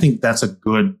Ivey. I think that's a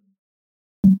good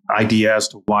idea as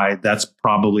to why that's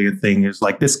probably a thing. Is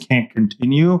like this can't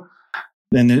continue.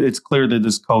 Then it's clear that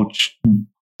this coach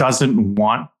doesn't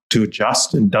want to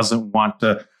adjust and doesn't want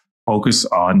to focus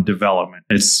on development.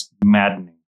 It's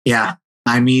maddening. Yeah.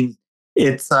 I mean,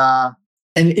 it's and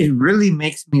it really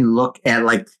makes me look at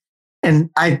like, and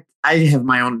I have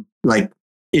my own like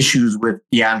issues with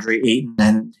DeAndre Ayton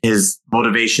and his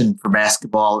motivation for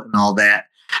basketball and all that.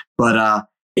 But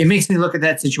it makes me look at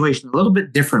that situation a little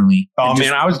bit differently. Oh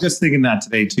man, I was just thinking that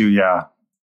today too. Yeah.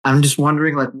 I'm just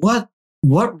wondering like what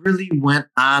really went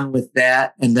on with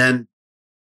that. And then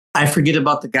I forget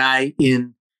about the guy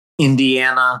in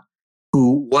Indiana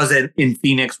who wasn't in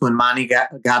Phoenix when Monty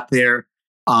got there.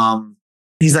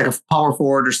 He's like a power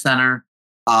forward or center.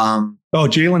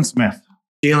 Jalen Smith.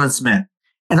 Jalen Smith.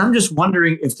 And I'm just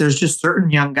wondering if there's just certain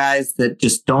young guys that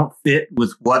just don't fit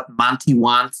with what Monty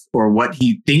wants or what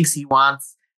he thinks he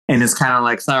wants. And it's kind of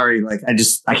like, sorry, like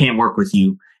I can't work with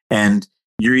you. And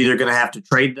you're either going to have to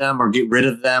trade them or get rid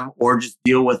of them or just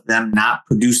deal with them not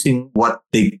producing what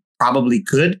they probably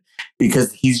could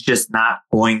because he's just not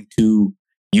going to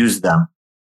use them.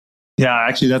 Yeah,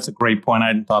 actually, that's a great point. I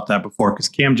hadn't thought that before because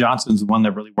Cam Johnson's the one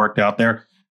that really worked out there.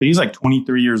 But he's like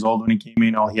 23 years old when he came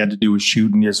in. All he had to do was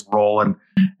shoot in his role and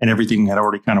everything had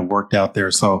already kind of worked out there.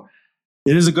 So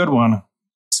it is a good one.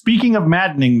 Speaking of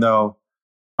maddening, though,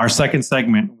 our second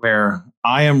segment where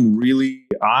I am really,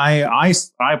 I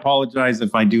apologize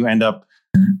if I do end up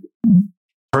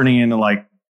turning into like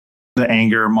the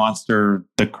anger monster,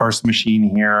 the curse machine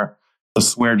here. The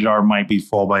swear jar might be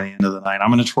full by the end of the night. I'm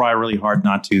going to try really hard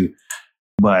not to.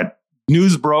 But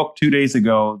news broke 2 days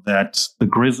ago that the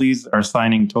Grizzlies are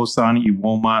signing Tosan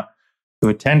Iwoma to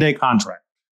a 10-day contract.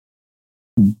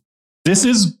 This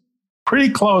is pretty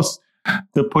close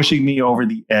to pushing me over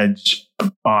the edge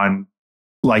on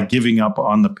like giving up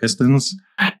on the Pistons.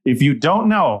 If you don't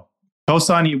know,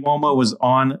 Tosan Iwoma was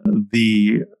on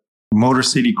the Motor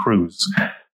City Cruise.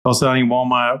 Tosan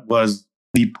Iwoma was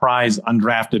the prize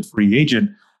undrafted free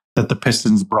agent that the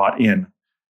Pistons brought in.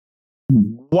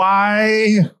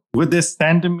 Why would this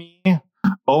send me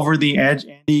over the edge,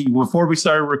 Andy? Before we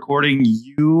started recording,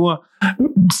 you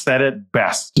said it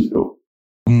best.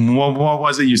 What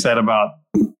was it you said about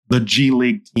the G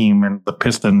League team and the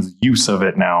Pistons' use of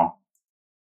it now?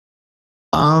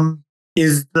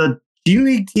 Is the G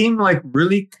League team like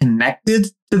really connected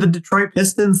to the Detroit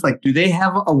Pistons? Like, do they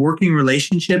have a working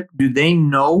relationship? Do they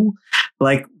know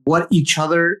like what each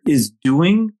other is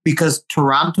doing? Because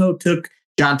Toronto took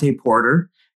Jonte Porter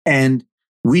and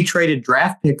we traded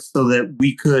draft picks so that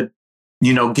we could,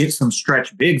 get some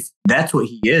stretch bigs. That's what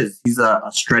he is. He's a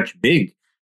stretch big.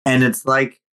 And it's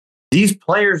like, these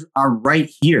players are right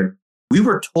here. We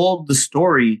were told the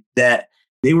story that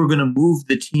they were going to move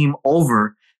the team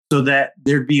over so that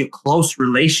there'd be a close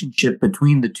relationship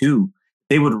between the two.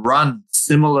 They would run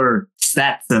similar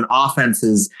sets and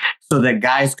offenses so that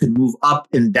guys could move up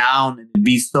and down and it'd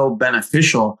be so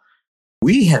beneficial.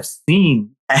 We have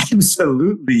seen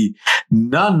absolutely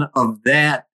none of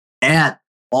that at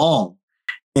all.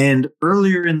 And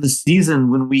earlier in the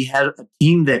season, when we had a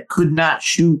team that could not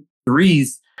shoot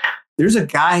threes, there's a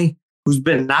guy who's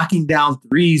been knocking down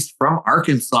threes from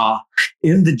Arkansas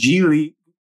in the G League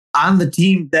on the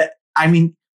team that,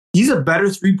 he's a better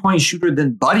 3-point shooter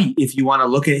than Buddy if you want to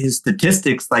look at his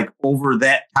statistics like over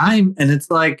that time. And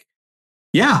it's like,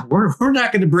 yeah, we're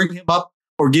not going to bring him up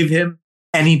or give him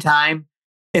any time.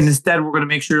 And instead, we're going to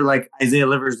make sure like Isaiah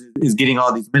Livers is getting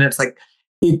all these minutes. Like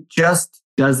it just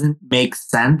doesn't make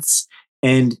sense.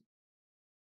 And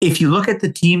if you look at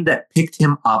the team that picked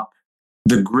him up,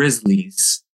 the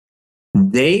Grizzlies,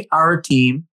 they are a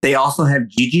team. They also have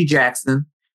Gigi Jackson,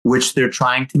 which they're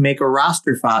trying to make a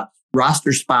roster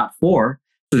spot for.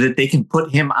 so that they can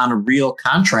put him on a real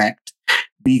contract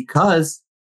because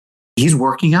he's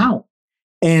working out.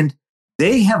 And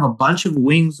they have a bunch of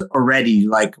wings already,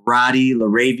 like Roddy,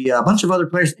 Laravia, a bunch of other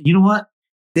players. You know what?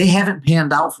 They haven't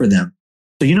panned out for them.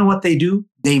 So you know what they do?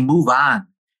 They move on.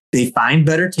 They find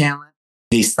better talent.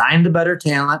 They sign the better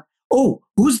talent. Oh,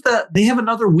 they have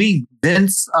another wing.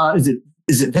 Vince, is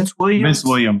it Vince Williams? Vince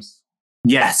Williams.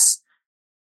 Yes.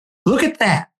 Look at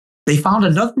that. They found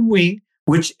another wing,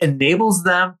 which enables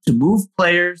them to move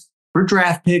players for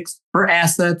draft picks, for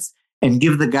assets, and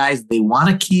give the guys they want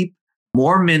to keep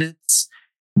more minutes.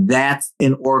 That's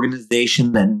an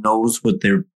organization that knows what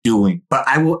they're doing. But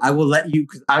I will let you,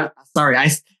 because I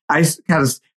kind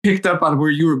of picked up on where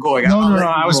you were going. No.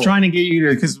 I was trying to get you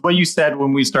to, because what you said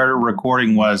when we started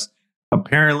recording was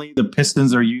apparently the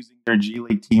Pistons are using their G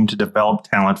League team to develop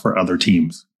talent for other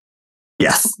teams.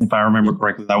 Yes. If I remember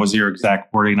correctly, that was your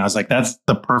exact wording. And I was like, that's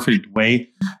the perfect way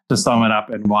to sum it up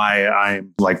and why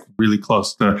I'm like really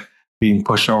close to being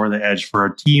pushed over the edge for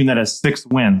a team that has 6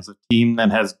 wins, a team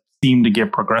that has seemed to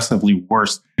get progressively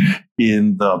worse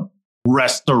in the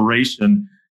restoration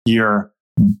year.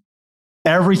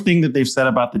 Everything that they've said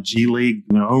about the G League,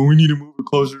 we need to move it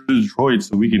closer to Detroit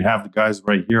so we can have the guys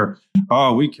right here.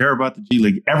 Oh, we care about the G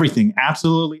League. Everything,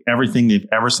 absolutely everything they've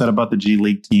ever said about the G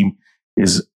League team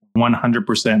is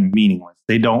 100% meaningless.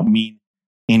 They don't mean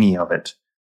any of it.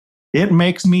 It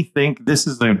makes me think this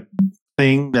is a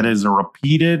thing that is a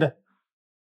repeated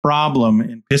problem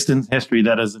in Pistons history.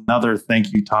 That is another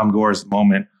thank you, Tom Gores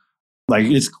moment. Like,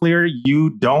 it's clear you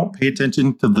don't pay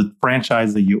attention to the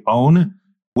franchise that you own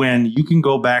when you can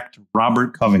go back to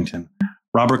Robert Covington.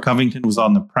 Robert Covington was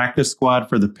on the practice squad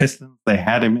for the Pistons. They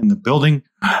had him in the building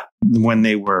when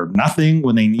they were nothing,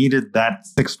 when they needed that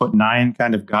 6'9"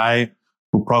 kind of guy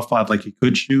who profiled like he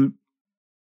could shoot.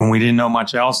 And we didn't know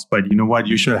much else, but you know what?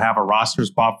 You should have a roster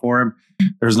spot for him.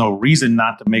 There's no reason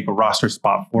not to make a roster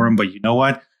spot for him, but you know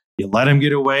what? You let him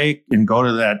get away and go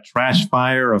to that trash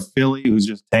fire of Philly who's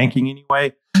just tanking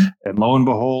anyway. And lo and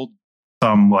behold,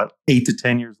 8 to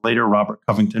 10 years later, Robert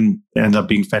Covington ended up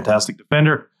being a fantastic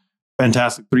defender,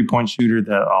 fantastic three-point shooter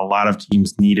that a lot of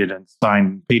teams needed and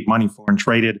signed, paid money for and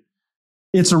traded.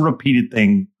 It's a repeated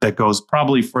thing that goes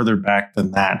probably further back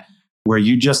than that, where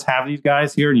you just have these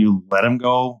guys here and you let them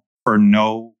go for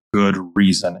no good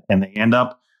reason. And they end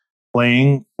up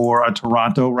playing for a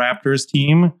Toronto Raptors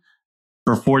team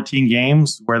for 14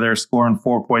 games where they're scoring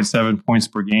 4.7 points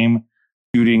per game,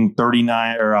 shooting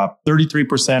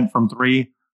 33% from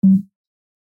three,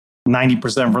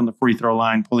 90% from the free throw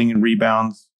line, pulling in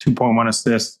rebounds, 2.1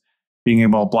 assists, being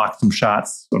able to block some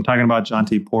shots. So I'm talking about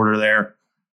Jonte Porter there.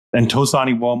 And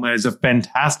Tosani Woma is a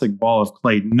fantastic ball of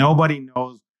clay. Nobody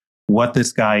knows what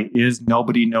this guy is.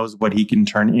 Nobody knows what he can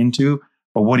turn into.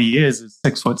 But what he is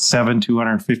 6'7",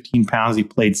 215 pounds. He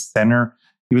played center.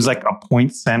 He was like a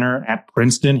point center at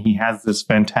Princeton. He has this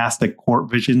fantastic court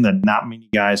vision that not many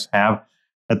guys have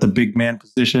at the big man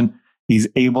position. He's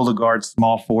able to guard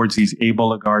small forwards. He's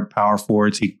able to guard power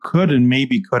forwards. He could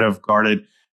have guarded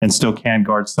and still can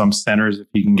guard some centers if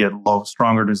he can get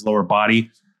stronger to his lower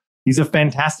body. He's a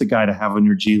fantastic guy to have in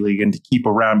your G League and to keep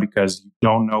around because you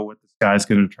don't know what this guy's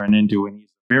going to turn into. And he's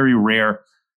a very rare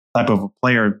type of a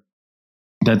player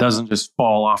that doesn't just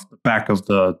fall off the back of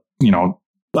the,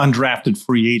 undrafted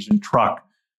free agent truck.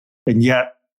 And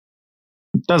yet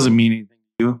it doesn't mean anything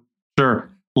to you. Sure,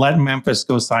 let Memphis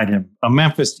go sign him. A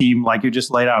Memphis team, like you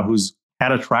just laid out, who's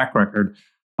had a track record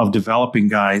of developing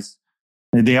guys.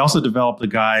 They also developed a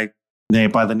guy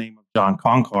by the name of John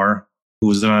Concar, who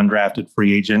was an undrafted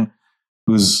free agent,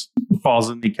 who falls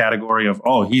in the category of,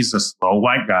 he's a slow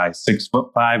white guy,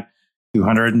 6'5",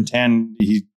 210.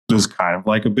 He was kind of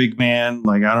like a big man.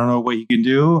 Like, I don't know what he can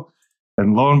do.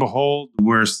 And lo and behold,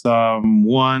 we're some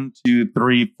 1, 2,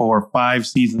 3, 4, 5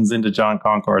 seasons into John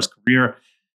Concar's career.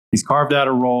 He's carved out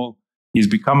a role. He's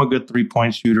become a good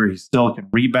three-point shooter. He still can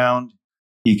rebound.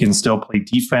 He can still play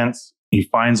defense. He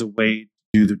finds a way to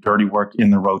do the dirty work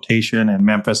in the rotation. And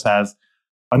Memphis has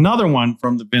another one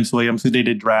from the Vince Williams, who they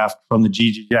did draft, from the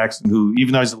G.G. Jackson, who,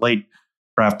 even though he's a late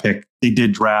draft pick, they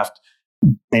did draft.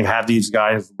 They've had these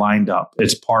guys lined up.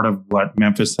 It's part of what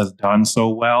Memphis has done so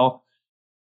well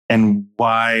and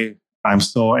why I'm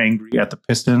so angry at the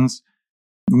Pistons.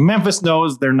 Memphis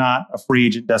knows they're not a free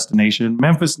agent destination.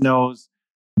 Memphis knows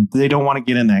they don't want to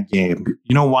get in that game.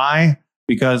 You know why?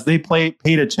 Because they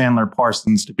paid a Chandler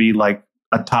Parsons to be like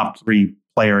a top 3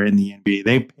 player in the NBA.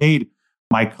 They paid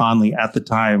Mike Conley at the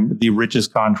time the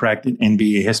richest contract in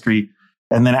NBA history.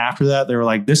 And then after that, they were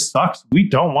like, this sucks. We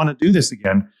don't want to do this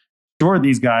again. Sure,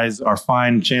 these guys are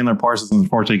fine. Chandler Parsons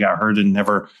unfortunately got hurt and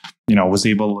never, was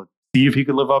able to see if he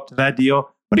could live up to that deal.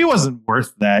 but he wasn't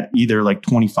worth that either. Like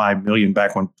 25 million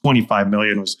back when 25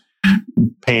 million was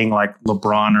paying like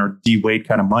LeBron or D Wade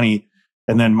kind of money.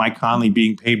 And then Mike Conley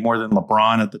being paid more than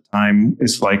LeBron at the time.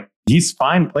 It's like, he's a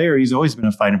fine player. He's always been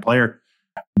a fine player.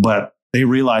 But they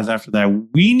realized after that,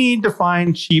 we need to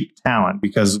find cheap talent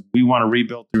because we want to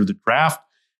rebuild through the draft.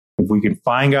 If we can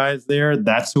find guys there,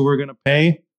 that's who we're going to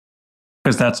pay,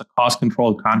 because that's a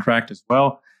cost-controlled contract as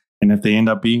well. And if they end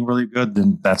up being really good,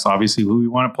 then that's obviously who we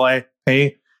want to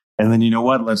pay. And then you know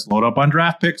what? Let's load up on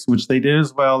draft picks, which they did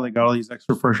as well. They got all these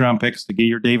extra first-round picks to get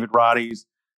your David Roddies,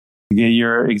 to get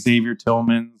your Xavier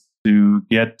Tillmans, to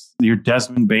get your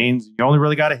Desmond Baines. You only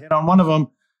really got to hit on one of them,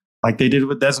 like they did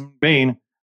with Desmond Bain,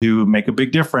 to make a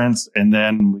big difference. And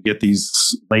then we get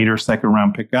these later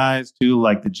second-round pick guys too,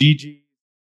 like the GG.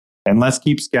 And let's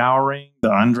keep scouring the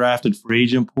undrafted free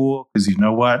agent pool, because you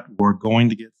know what? We're going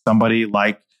to get somebody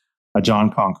like a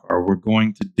John Concar. We're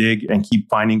going to dig and keep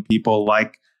finding people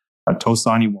like a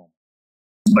Tosani Wong.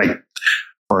 Like,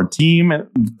 for a team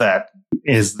that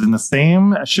is in the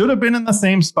same, should have been in the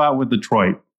same spot with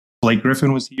Detroit. Blake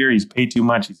Griffin was here. He's paid too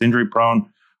much. He's injury prone.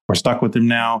 We're stuck with him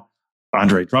now.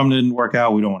 Andre Drummond didn't work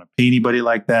out. We don't want to pay anybody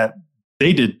like that.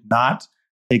 They did not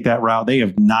take that route. They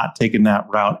have not taken that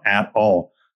route at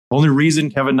all. The only reason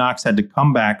Kevin Knox had to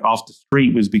come back off the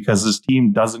street was because this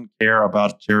team doesn't care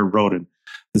about Jared Rhoden.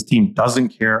 This team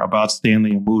doesn't care about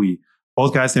Stanley and Moody.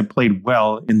 Both guys have played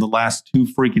well in the last 2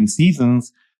 freaking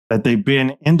seasons that they've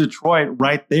been in Detroit,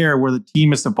 right there where the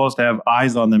team is supposed to have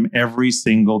eyes on them every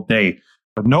single day.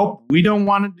 But nope, we don't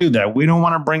want to do that. We don't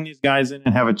want to bring these guys in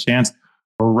and have a chance.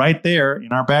 We're right there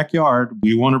in our backyard.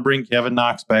 We want to bring Kevin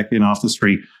Knox back in off the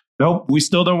street. Nope, we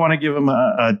still don't want to give him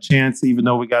a chance, even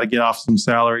though we got to get off some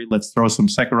salary. Let's throw some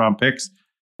second-round picks.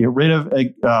 Get rid of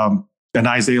an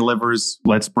Isaiah Livers.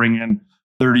 Let's bring in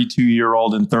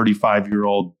 32-year-old and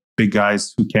 35-year-old big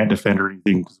guys who can't defend or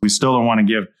anything, because we still don't want to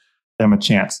give them a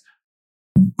chance.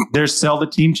 There's sell the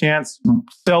team chance,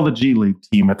 sell the G League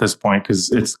team at this point,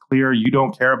 because it's clear you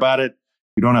don't care about it.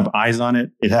 You don't have eyes on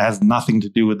it. It has nothing to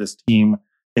do with this team.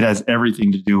 It has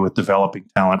everything to do with developing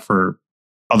talent for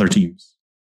other teams.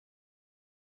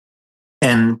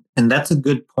 And that's a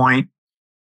good point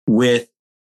with,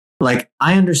 like,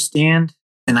 I understand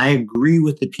and I agree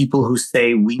with the people who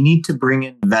say we need to bring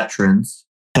in veterans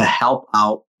to help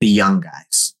out the young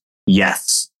guys.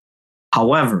 Yes.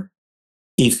 However,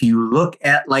 if you look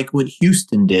at like what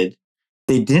Houston did,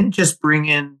 they didn't just bring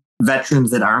in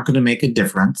veterans that aren't going to make a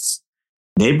difference.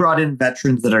 They brought in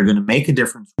veterans that are going to make a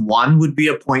difference. One would be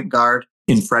a point guard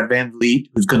in Fred VanVleet,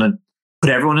 who's going to put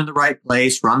everyone in the right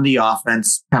place, run the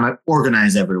offense, kind of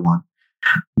organize everyone.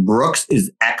 Brooks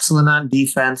is excellent on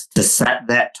defense to set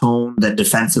that tone, that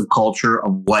defensive culture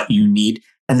of what you need.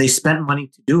 And they spent money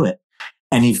to do it.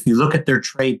 And if you look at their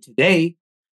trade today,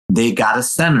 they got a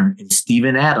center in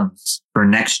Steven Adams for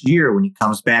next year when he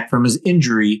comes back from his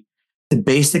injury to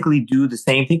basically do the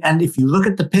same thing. And if you look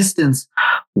at the Pistons,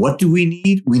 what do we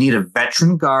need? We need a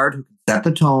veteran guard who can set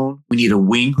the tone. We need a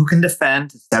wing who can defend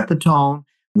to set the tone.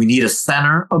 We need a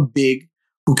center, a big,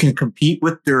 who can compete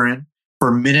with Duran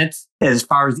for minutes as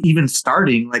far as even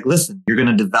starting. Like, listen, you're going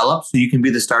to develop so you can be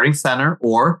the starting center,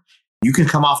 or you can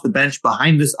come off the bench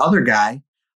behind this other guy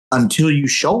until you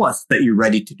show us that you're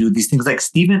ready to do these things. Like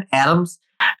Steven Adams,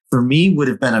 for me, would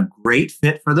have been a great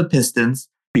fit for the Pistons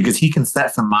because he can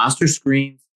set some monster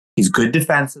screens. He's good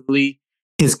defensively.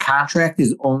 His contract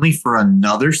is only for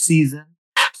another season.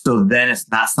 So then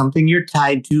it's not something you're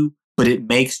tied to, but it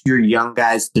makes your young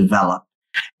guys develop.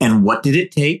 And what did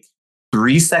it take?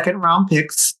 3 second-round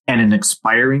picks and an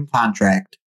expiring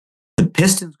contract. The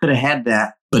Pistons could have had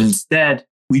that, but instead,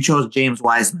 we chose James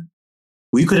Wiseman.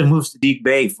 We could have moved Sadiq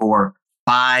Bey for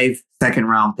 5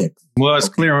 second-round picks. Well, it's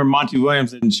clear Monty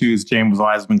Williams didn't choose James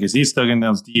Wiseman because he's still getting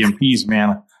those DMPs,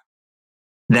 man.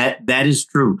 That is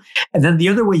true. And then the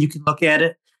other way you can look at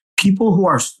it, people who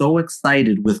are so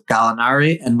excited with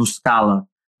Gallinari and Muscala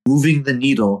moving the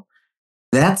needle,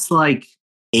 that's like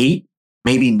 8,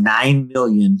 maybe 9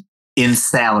 million in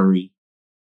salary.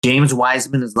 James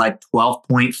Wiseman is like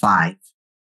 12.5.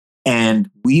 And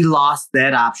we lost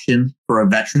that option for a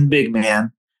veteran big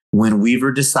man when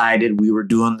Weaver decided we were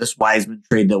doing this Wiseman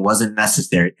trade that wasn't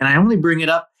necessary. And I only bring it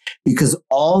up because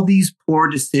all these poor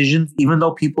decisions, even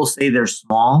though people say they're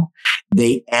small,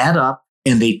 they add up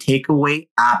and they take away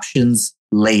options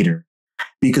later.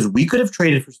 Because we could have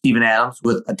traded for Steven Adams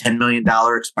with a $10 million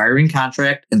expiring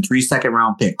contract and 3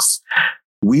 second-round picks.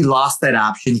 We lost that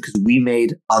option because we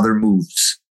made other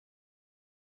moves.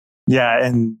 Yeah,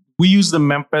 and we use the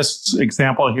Memphis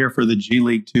example here for the G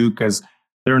League too, because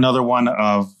they're another one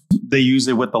of they use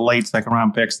it with the late second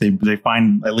round picks. They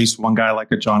find at least one guy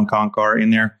like a John Concar in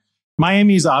there.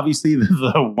 Miami is obviously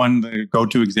the one, the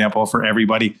go-to example for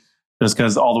everybody, just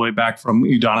because all the way back from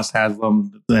Udonis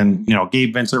Haslem, then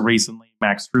Gabe Vincent recently,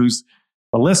 Max Strus.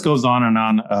 The list goes on and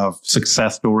on of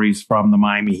success stories from the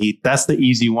Miami Heat. That's the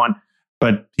easy one.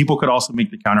 But people could also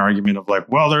make the counter argument of like,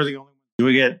 well, they're the only ones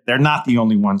doing it. They're not the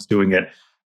only ones doing it.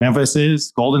 Memphis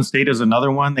is. Golden State is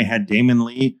another one. They had Damon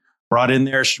Lee brought in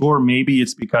there. Sure, maybe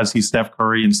it's because he's Steph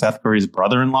Curry and Seth Curry's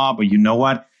brother-in-law. But you know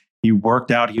what? He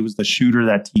worked out. He was the shooter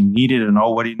that team needed. And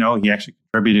what do you know? He actually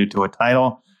contributed to a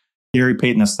title. Gary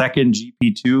Payton II,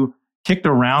 GP2, kicked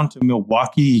around to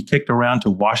Milwaukee. He kicked around to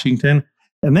Washington.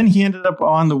 And then he ended up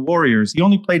on the Warriors. He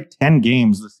only played 10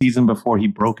 games the season before he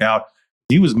broke out.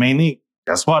 He was mainly,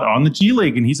 guess what, on the G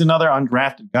League. And he's another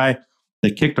undrafted guy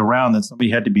that kicked around that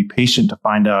somebody had to be patient to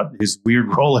find out his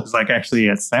weird role is like actually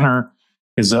at center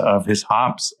of his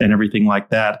hops and everything like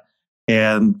that.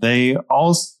 And they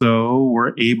also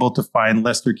were able to find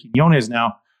Lester Quinones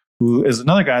now, who is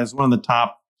another guy that's one of the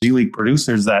top G League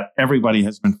producers that everybody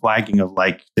has been flagging of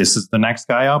like, this is the next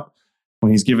guy up.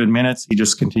 When he's given minutes, he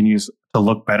just continues to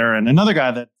look better. And another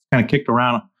guy that kind of kicked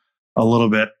around a little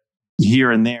bit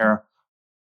here and there,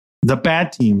 the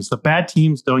bad teams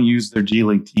don't use their G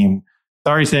League team.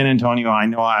 Sorry, San Antonio. I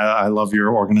know I love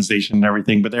your organization and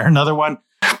everything, but they're another one.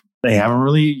 They haven't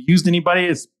really used anybody.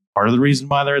 It's part of the reason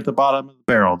why they're at the bottom of the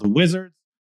barrel. The Wizards,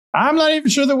 I'm not even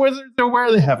sure the Wizards are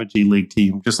aware they have a G League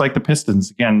team, just like the Pistons.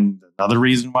 Again, another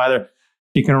reason why they're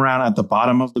kicking around at the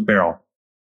bottom of the barrel.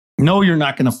 No, you're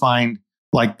not going to find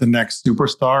like the next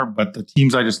superstar, but the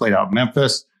teams I just laid out,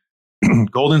 Memphis,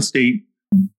 Golden State,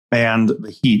 and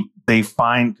the Heat, they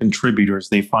find contributors.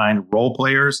 They find role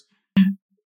players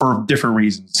for different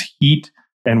reasons. Heat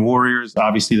and Warriors,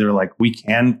 obviously, they're like, we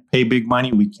can pay big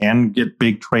money. We can get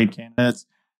big trade candidates.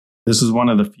 This is one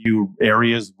of the few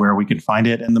areas where we can find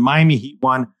it. And the Miami Heat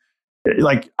one,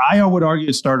 like I would argue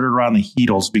it started around the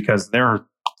Heatles because their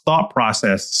thought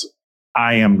process,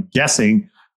 I am guessing,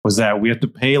 was that we have to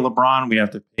pay LeBron, we have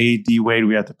to pay D-Wade,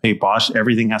 we have to pay Bosh.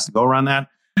 Everything has to go around that.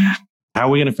 How are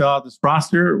we going to fill out this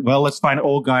roster? Well, let's find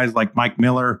old guys like Mike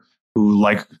Miller, who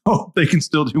they can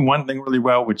still do one thing really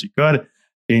well, which he could.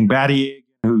 Dane Battier,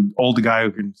 old guy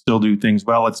who can still do things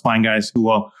well. Let's find guys who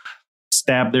will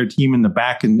stab their team in the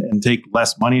back and take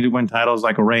less money to win titles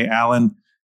like a Ray Allen.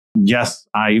 Yes,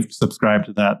 I subscribe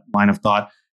to that line of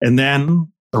thought. And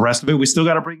then the rest of it, we still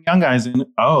got to bring young guys in.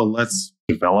 Oh, let's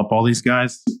develop all these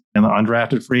guys in the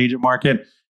undrafted free agent market.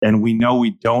 And we know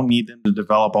we don't need them to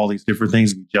develop all these different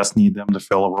things. We just need them to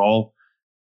fill a role.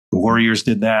 The Warriors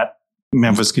did that.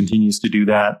 Memphis continues to do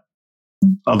that.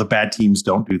 All the bad teams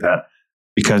don't do that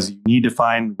because you need to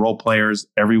find role players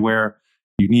everywhere.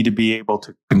 You need to be able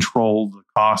to control the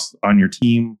costs on your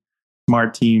team.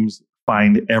 Smart teams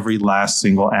find every last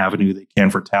single avenue they can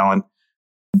for talent.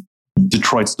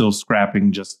 Detroit's still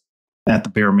scrapping just at the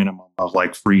bare minimum of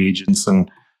like free agents and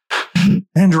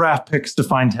draft picks to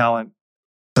find talent.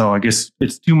 So I guess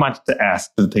it's too much to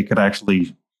ask that they could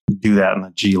actually do that in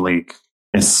the G League.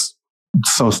 It's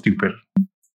so stupid.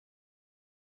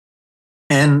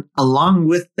 And along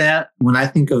with that, when I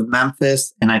think of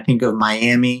Memphis and I think of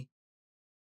Miami,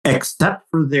 except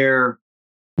for their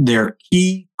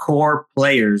key core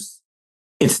players,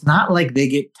 it's not like they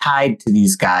get tied to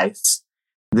these guys.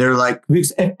 They're like,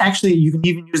 actually, you can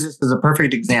even use this as a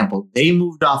perfect example. They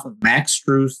moved off of Max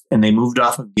Strus and they moved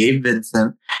off of Gabe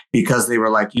Vincent because they were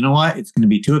like, you know what? It's going to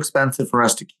be too expensive for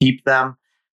us to keep them.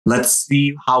 Let's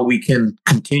see how we can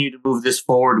continue to move this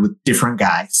forward with different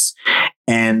guys.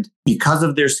 And because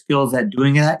of their skills at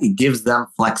doing that, it gives them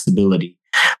flexibility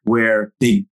where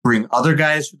they bring other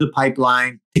guys through the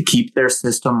pipeline to keep their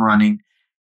system running.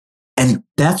 And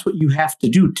that's what you have to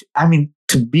do.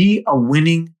 To be a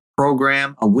winning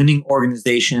program, a winning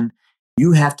organization,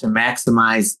 you have to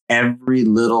maximize every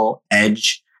little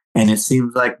edge. And it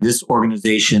seems like this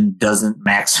organization doesn't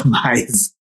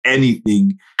maximize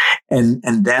anything. And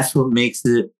that's what makes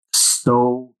it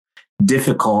so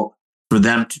difficult for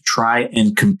them to try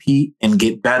and compete and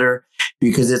get better,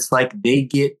 because it's like they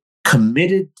get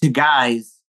committed to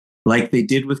guys like they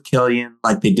did with Killian,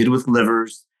 like they did with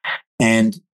Livers,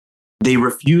 and they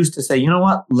refuse to say, you know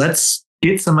what, let's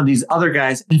get some of these other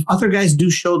guys. And if other guys do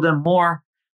show them more,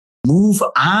 move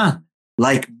on,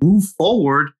 like move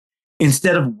forward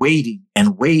instead of waiting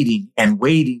and waiting and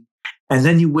waiting. And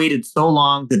then you waited so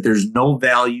long that there's no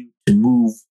value to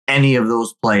move any of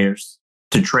those players,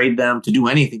 to trade them, to do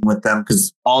anything with them,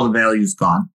 because all the value is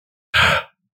gone.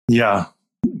 Yeah.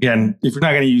 Again, if you're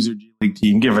not going to use your G League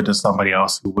team, give it to somebody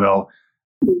else who will.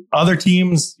 other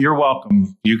teams, you're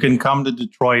welcome. You can come to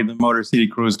Detroit, the Motor City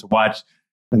Cruise, to watch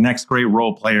the next great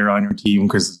role player on your team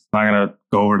because it's not going to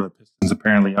go over to the Pistons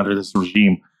apparently under this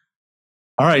regime.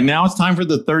 All right, now it's time for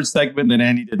the third segment that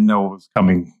Andy didn't know was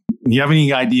coming. Do you have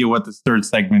any idea what this third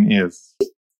segment is?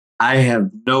 I have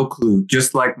no clue.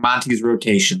 Just like Monty's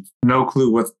rotation. No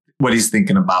clue what he's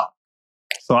thinking about.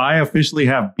 So I officially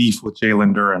have beef with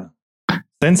Jalen Duren.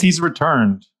 Since he's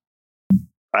returned,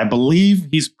 I believe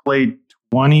he's played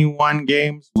 21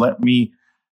 games. Let me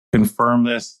confirm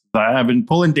this. I've been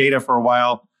pulling data for a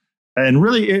while. And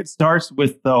really, it starts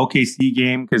with the OKC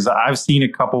game because I've seen a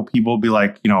couple people be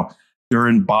like,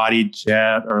 Duren bodied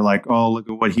Chet, or like, oh, look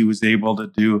at what he was able to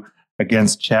do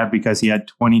against Chet because he had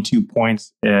 22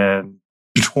 points and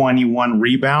 21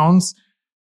 rebounds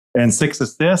and 6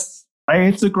 assists.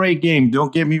 It's a great game.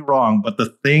 Don't get me wrong. But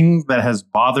the thing that has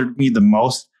bothered me the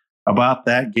most about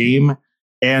that game,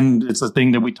 and it's a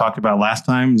thing that we talked about last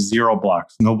time, 0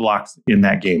 blocks, no blocks in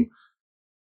that game.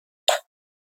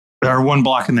 Or 1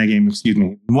 block in that game, excuse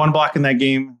me. 1 block in that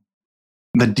game.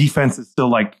 The defense is still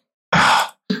like,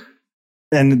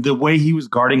 and the way he was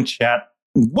guarding Chet.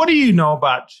 What do you know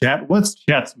about Chet? What's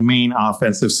Chet's main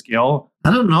offensive skill?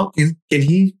 I don't know. Can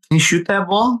he shoot that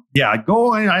ball? Yeah,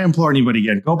 I implore anybody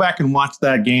again. Go back and watch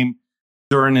that game.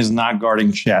 Duren is not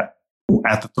guarding Chet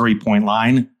at the 3-point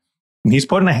line. And he's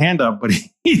putting a hand up, but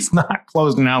he's not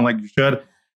closing out like you should.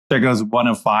 There goes 1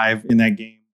 of 5 in that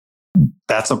game.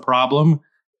 That's a problem.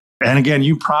 And again,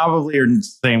 you probably are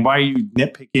saying, why are you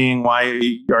nitpicking? Why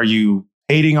are you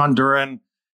hating on Duren?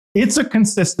 It's a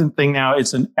consistent thing now.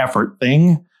 It's an effort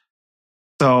thing.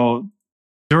 So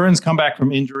Duren's come back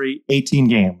from injury, 18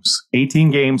 games.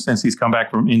 18 games since he's come back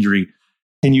from injury.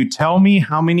 Can you tell me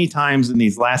how many times in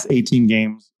these last 18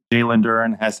 games Jalen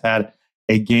Duren has had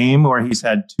a game where he's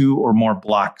had 2 or more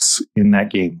blocks in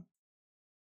that game?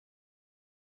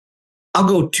 I'll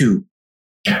go 2.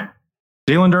 Jalen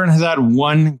Duren has had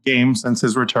 1 game since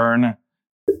his return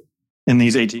in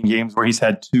these 18 games where he's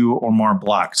had 2 or more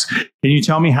blocks. Can you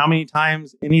tell me how many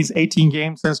times in these 18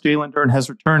 games since Jalen Duren has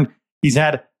returned, he's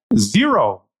had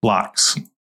 0 blocks?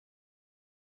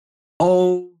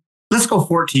 Oh, let's go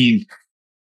 14.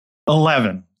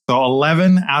 11. So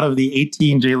 11 out of the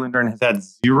 18, Jalen Duren has had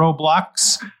 0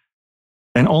 blocks.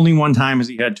 And only 1 time has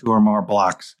he had 2 or more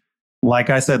blocks.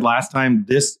 Like I said last time,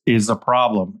 this is a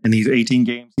problem. In these 18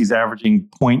 games, he's averaging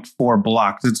 0.4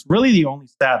 blocks. It's really the only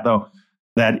stat, though,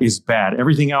 that is bad.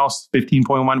 Everything else,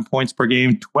 15.1 points per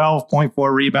game,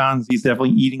 12.4 rebounds. He's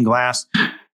definitely eating glass,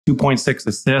 2.6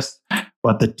 assists.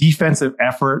 But the defensive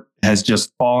effort has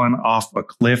just fallen off a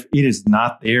cliff. It is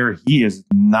not there. He is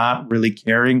not really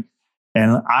caring.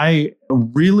 And I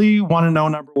really want to know,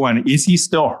 number one, is he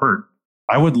still hurt?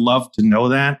 I would love to know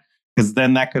that, because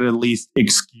then that could at least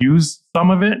excuse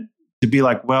some of it, to be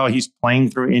like, well, he's playing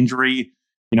through injury.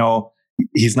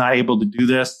 He's not able to do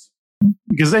this.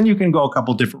 Because then you can go a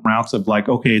couple different routes of like,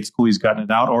 okay, it's cool, he's gotten it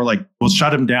out. Or like, we'll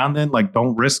shut him down then, like,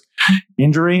 don't risk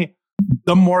injury.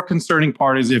 The more concerning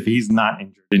part is if he's not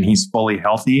injured and he's fully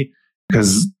healthy,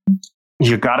 because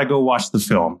you got to go watch the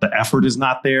film. The effort is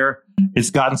not there. It's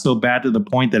gotten so bad to the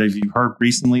point that if you heard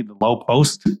recently the Low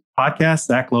Post podcast,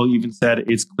 Zach Lowe even said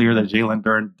it's clear that Jalen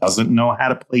Duren doesn't know how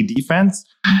to play defense.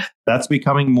 That's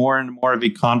becoming more and more of a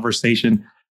conversation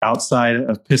outside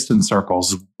of Piston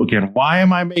circles. Again, why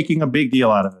am I making a big deal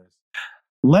out of this?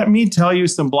 Let me tell you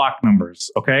some block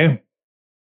numbers, okay?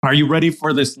 Are you ready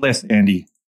for this list, Andy?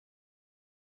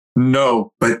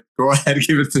 No, but go ahead,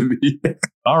 give it to me.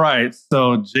 All right,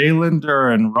 so Jalen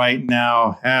Duren right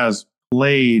now has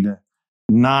played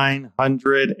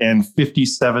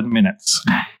 957 minutes.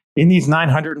 In these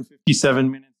 957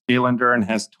 minutes, Jalen Duren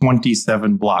has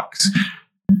 27 blocks.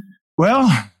 Well,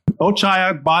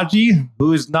 Ochai Agbaji,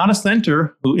 who is not a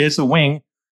center, who is a wing,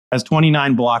 has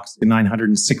 29 blocks in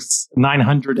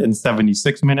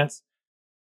 976 minutes.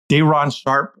 Day'Ron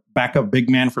Sharpe, backup big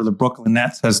man for the Brooklyn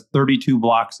Nets, has 32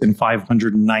 blocks in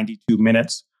 592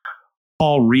 minutes.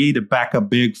 Paul Reed, a backup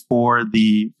big for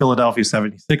the Philadelphia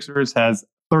 76ers, has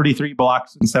 33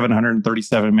 blocks in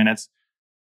 737 minutes.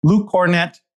 Luke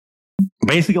Cornett,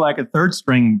 basically like a third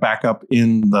string backup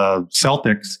in the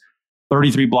Celtics,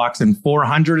 33 blocks in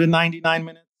 499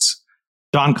 minutes.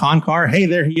 John Concar, hey,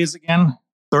 there he is again,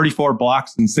 34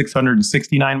 blocks in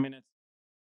 669 minutes.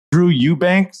 Drew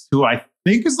Eubanks, who I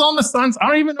think is on the Suns. I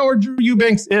don't even know where Drew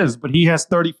Eubanks is, but he has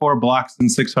 34 blocks in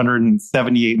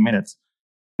 678 minutes.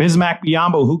 Bismack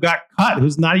Biyombo, who got cut,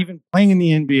 who's not even playing in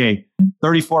the NBA,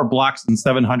 34 blocks in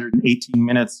 718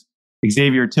 minutes.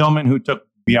 Xavier Tillman, who took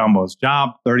Biyombo's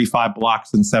job, 35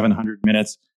 blocks in 700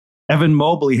 minutes. Evan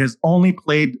Mobley has only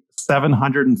played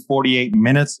 748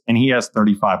 minutes, and he has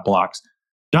 35 blocks.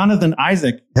 Jonathan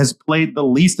Isaac has played the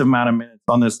least amount of minutes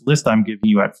on this list I'm giving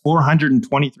you at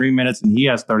 423 minutes, and he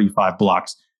has 35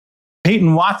 blocks.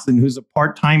 Peyton Watson, who's a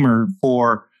part-timer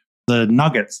for the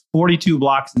Nuggets, 42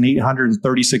 blocks and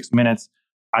 836 minutes.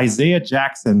 Isaiah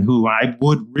Jackson, who I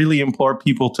would really implore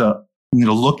people to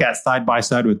look at side by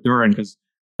side with Duren, because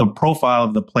the profile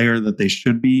of the player that they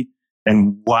should be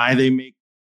and why they make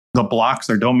the blocks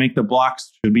or don't make the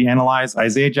blocks should be analyzed.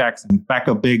 Isaiah Jackson,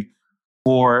 backup big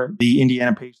for the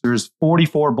Indiana Pacers,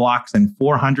 44 blocks and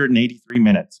 483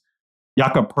 minutes.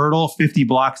 Jakob Poeltl, 50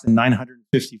 blocks and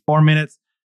 954 minutes.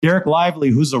 Derek Lively,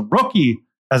 who's a rookie,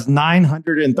 has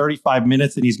 935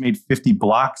 minutes and he's made 50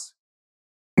 blocks.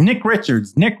 Nick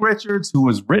Richards, who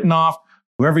was written off,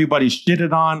 who everybody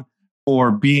shitted on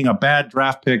for being a bad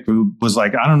draft pick, who was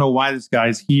like, I don't know why this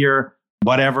guy's here,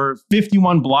 whatever.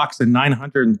 51 blocks and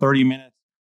 930 minutes.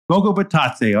 Gogo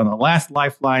Batadze on the last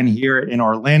lifeline here in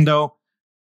Orlando,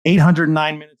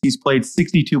 809 minutes. He's played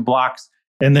 62 blocks.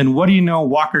 And then what do you know?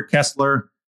 Walker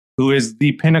Kessler, who is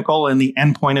the pinnacle and the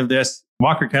end point of this.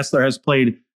 Walker Kessler has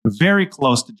played very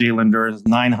close to Jalen Duren's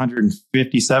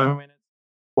 957 minutes.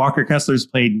 Walker Kessler's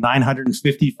played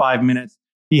 955 minutes.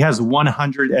 He has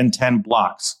 110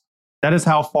 blocks. That is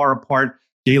how far apart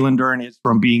Jalen Duren is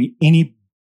from being any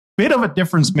bit of a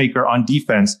difference maker on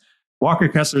defense. Walker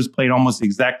Kessler's played almost the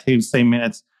exact same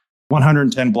minutes,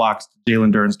 110 blocks to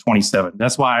Jalen Duren's 27.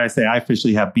 That's why I say I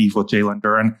officially have beef with Jalen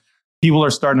Duren. People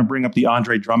are starting to bring up the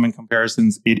Andre Drummond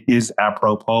comparisons. It is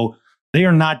apropos. They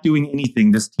are not doing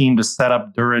anything, this team, to set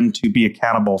up Duren to be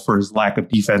accountable for his lack of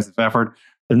defensive effort.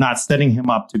 They're not setting him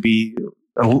up to be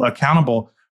accountable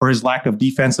for his lack of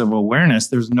defensive awareness.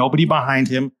 There's nobody behind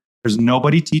him. There's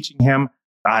nobody teaching him.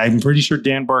 I'm pretty sure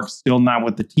Dan Burke's still not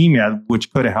with the team yet,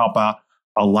 which could help out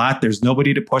a lot. There's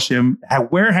nobody to push him.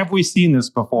 Where have we seen this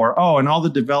before? Oh, and all the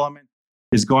development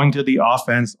is going to the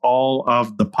offense. All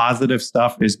of the positive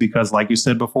stuff is because, like you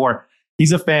said before,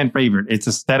 he's a fan favorite. It's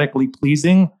aesthetically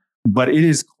pleasing, but it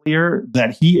is clear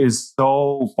that he is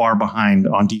so far behind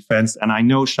on defense. And I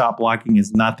know shot blocking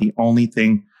is not the only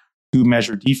thing to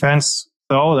measure defense.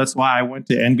 So that's why I went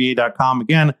to NBA.com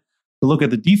again to look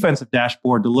at the defensive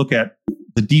dashboard, to look at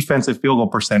the defensive field goal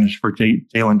percentage for Jalen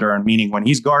Duren, meaning when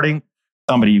he's guarding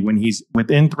somebody, when he's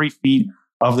within 3 feet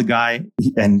of the guy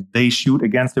and they shoot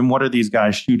against him, what are these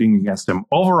guys shooting against him?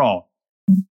 Overall,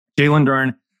 Jalen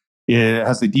Duren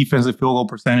has a defensive field goal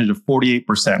percentage of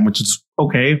 48%, which is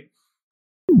okay.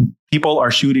 People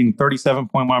are shooting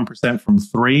 37.1% from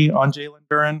three on Jalen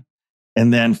Duren,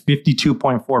 and then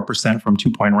 52.4% from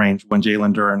 2-point range when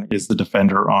Jalen Duren is the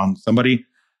defender on somebody.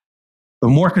 The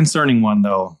more concerning one,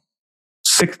 though,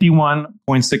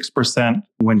 61.6%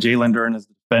 when Jalen Duren is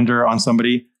the defender on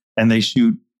somebody, and they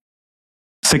shoot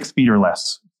 6 feet or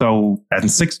less. So at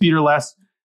 6 feet or less,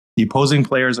 the opposing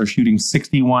players are shooting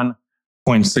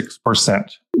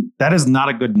 61.6%. That is not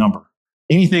a good number.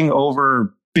 Anything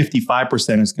over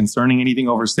 55% is concerning. Anything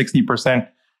over 60%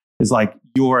 is like,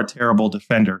 you're a terrible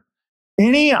defender.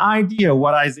 Any idea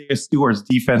what Isaiah Stewart's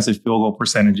defensive field goal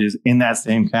percentage is in that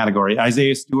same category?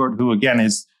 Isaiah Stewart, who again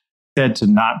is said to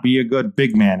not be a good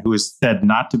big man, who is said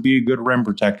not to be a good rim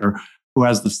protector, who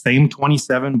has the same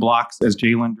 27 blocks as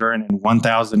Jalen Duren in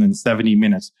 1,070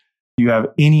 minutes. Do you have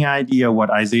any idea what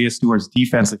Isaiah Stewart's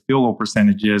defensive field goal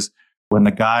percentage is when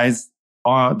the guys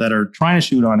that are trying to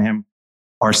shoot on him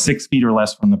are 6 feet or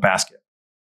less from the basket?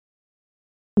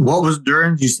 What was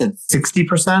Duren's? You said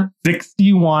 60%?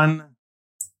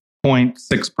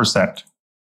 61.6%.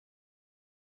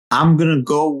 I'm going to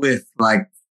go with like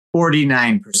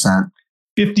 49%.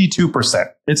 52%.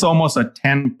 It's almost a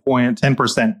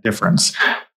 10% difference.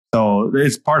 So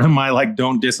it's part of my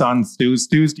don't diss on Stu.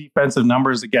 Stu's defensive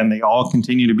numbers, again, they all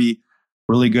continue to be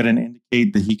really good and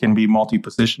indicate that he can be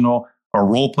multi-positional, a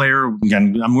role player.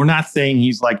 Again, we're not saying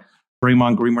he's like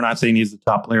Draymond Green. We're not saying he's the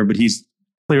top player, but he's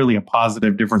clearly a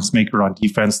positive difference maker on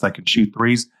defense that can shoot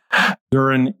threes.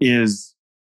 Duren is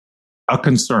a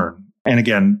concern. And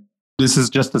again, this is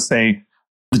just to say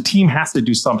the team has to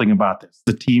do something about this.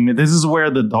 This is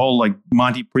where the whole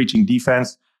Monty preaching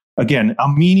defense, again, a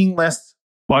meaningless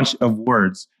bunch of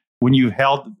words. When you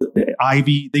held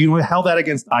Ivey, you held that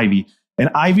against Ivey, and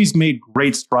Ivey's made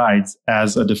great strides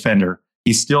as a defender.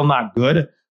 He's still not good,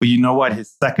 but you know what?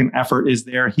 His second effort is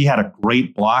there. He had a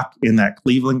great block in that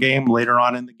Cleveland game later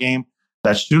on in the game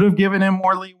that should have given him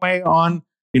more leeway on,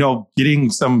 getting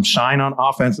some shine on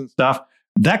offense and stuff.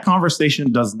 That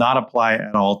conversation does not apply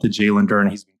at all to Jalen Duren.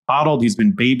 He's been coddled, he's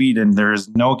been babied, and there is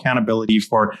no accountability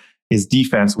for his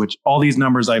defense, which all these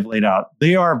numbers I've laid out,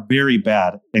 they are very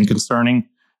bad and concerning.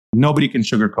 Nobody can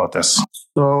sugarcoat this.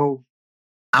 So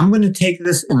I'm going to take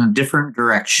this in a different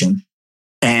direction.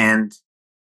 And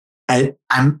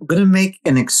I'm going to make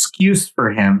an excuse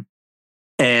for him.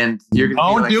 And you're going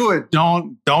to Don't do it.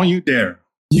 Don't you dare.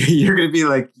 You're going to be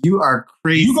like, you are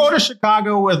crazy. You go to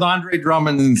Chicago with Andre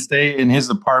Drummond and stay in his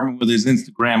apartment with his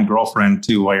Instagram girlfriend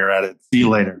too while you're at it. See you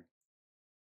later.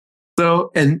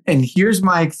 So, and here's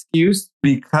my excuse,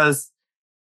 because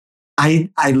I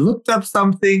looked up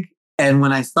something, and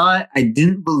when I saw it, I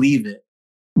didn't believe it,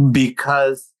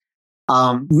 because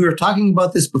we were talking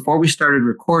about this before we started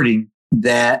recording,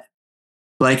 that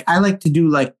like I like to do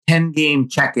like 10 game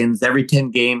check-ins every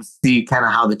 10 games, see kind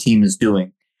of how the team is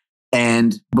doing.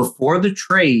 And before the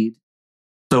trade,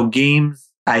 so games,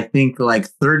 I think like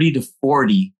 30 to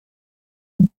 40,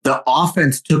 the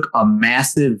offense took a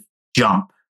massive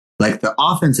jump. Like the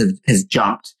offense has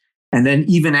jumped. And then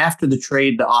even after the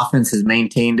trade, the offense has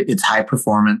maintained its high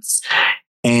performance.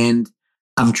 And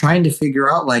I'm trying to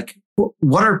figure out like,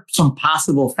 what are some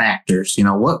possible factors? You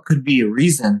know, what could be a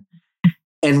reason?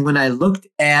 And when I looked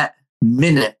at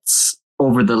minutes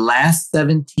over the last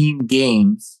 17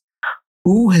 games,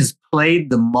 who has played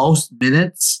the most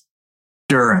minutes?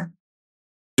 Duren.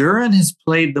 Duren has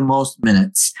played the most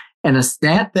minutes. And a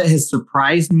stat that has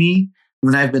surprised me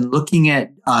when I've been looking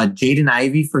at Jaden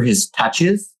Ivey for his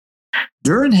touches,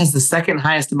 Duren has the second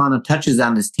highest amount of touches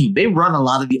on this team. They run a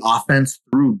lot of the offense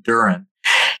through Duren.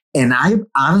 And I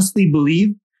honestly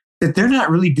believe that they're not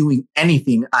really doing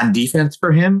anything on defense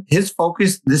for him. His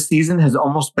focus this season has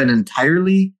almost been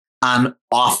entirely on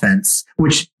offense,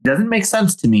 which doesn't make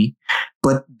sense to me,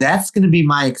 but that's going to be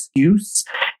my excuse.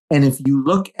 And if you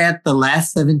look at the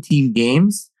last 17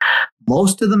 games,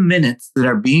 most of the minutes that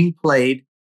are being played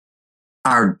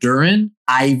are Duren,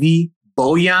 Ivey,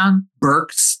 Bojan,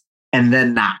 Burks, and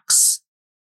then Knox.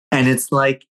 And it's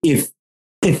like, if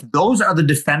those are the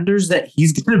defenders that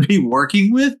he's going to be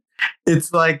working with,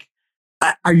 it's like,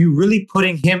 are you really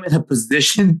putting him in a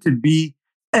position to be?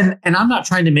 And I'm not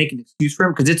trying to make an excuse for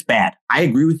him, because it's bad. I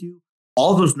agree with you.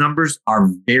 All those numbers are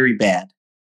very bad.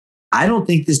 I don't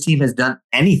think this team has done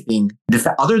anything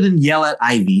other than yell at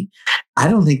Ivey. I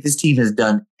don't think this team has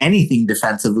done anything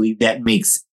defensively that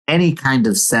makes any kind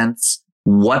of sense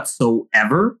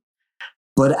whatsoever.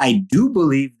 But I do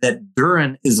believe that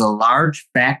Duren is a large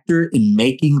factor in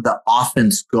making the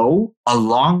offense go,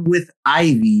 along with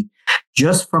Ivey,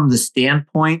 just from the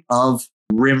standpoint of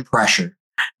rim pressure.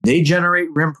 They generate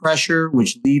rim pressure,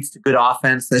 which leads to good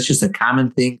offense. That's just a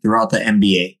common thing throughout the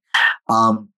NBA.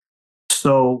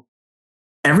 So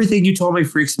everything you told me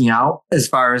freaks me out as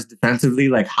far as defensively,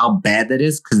 like how bad that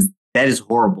is, because that is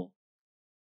horrible.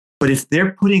 But if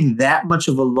they're putting that much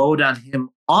of a load on him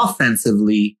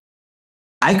offensively,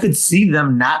 I could see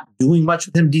them not doing much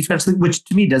with him defensively, which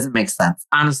to me doesn't make sense.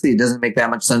 Honestly, it doesn't make that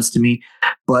much sense to me.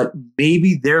 But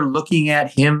maybe they're looking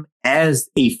at him as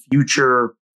a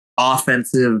future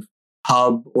offensive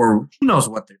hub, or who knows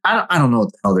what they're... I don't know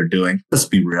what the hell they're doing. Let's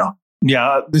be real.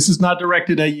 Yeah, this is not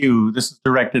directed at you. This is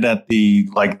directed at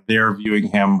they're viewing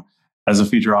him as a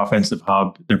future offensive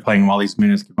hub. They're playing him all these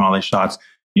minutes, giving him all these shots.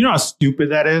 You know how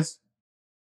stupid that is?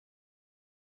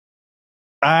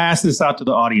 I asked this out to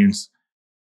the audience.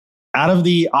 Out of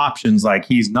the options, like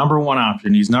he's number one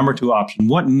option, he's number two option,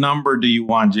 what number do you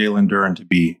want Jalen Duren to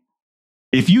be?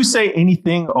 If you say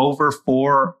anything over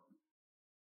 4,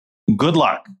 good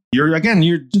luck. You're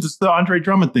just the Andre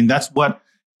Drummond thing. That's what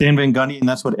Dan Van Gundy, and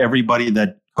that's what everybody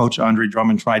that Coach Andre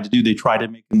Drummond tried to do. They tried to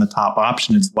make him the top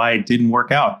option. It's why it didn't work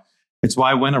out. It's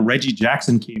why when a Reggie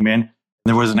Jackson came in,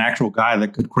 there was an actual guy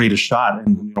that could create a shot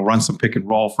and run some pick and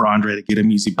roll for Andre to get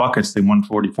him easy buckets. They won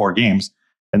 44 games.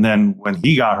 And then when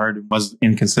he got hurt, it was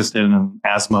inconsistent, and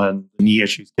asthma and knee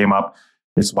issues came up.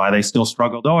 It's why they still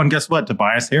struggled. Oh, and guess what?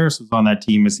 Tobias Harris was on that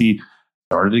team as he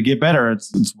started to get better.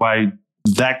 It's why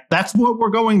that's what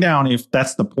we're going down. If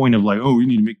that's the point of like, oh, we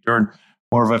need to make Duren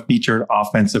more of a featured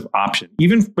offensive option.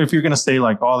 Even if you're going to say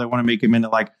like, oh, they want to make him into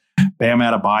like Bam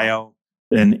Adebayo,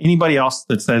 and anybody else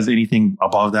that says anything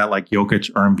above that, like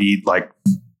Jokic or Embiid, like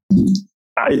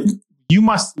you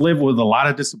must live with a lot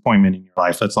of disappointment in your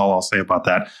life. That's all I'll say about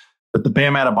that. But the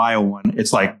Bam Adebayo one,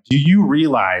 it's like, do you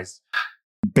realize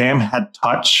Bam had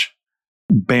touch?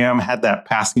 Bam had that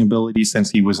passing ability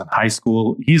since he was in high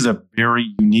school. He's a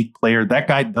very unique player. That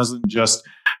guy doesn't just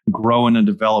grow in a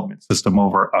development system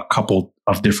over a couple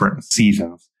of different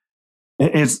seasons.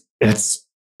 It's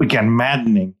again,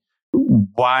 maddening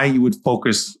why you would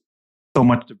focus so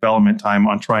much development time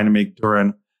on trying to make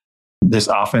Duren this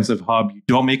offensive hub. You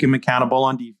don't make him accountable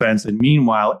on defense. And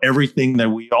meanwhile, everything that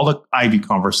all the Ivey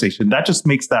conversation, that just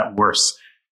makes that worse.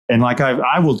 And like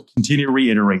I will continue to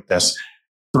reiterate this.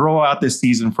 throw out this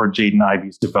season for Jaden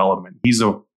Ivey's development. He's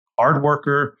a hard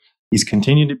worker. He's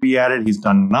continued to be at it. He's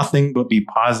done nothing but be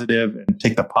positive and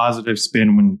take the positive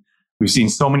spin when we've seen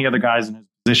so many other guys in his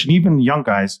position, even young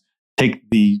guys, take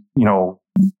the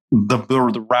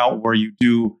route where you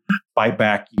do fight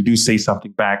back, you do say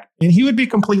something back. And he would be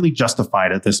completely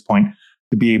justified at this point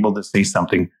to be able to say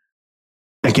something.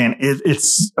 Again,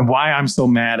 it's why I'm so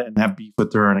mad and have beef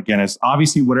with Duran. Again, it's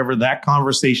obviously whatever that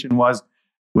conversation was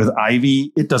with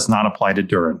Ivey, it does not apply to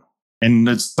Duran. And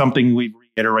it's something we've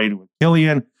reiterated with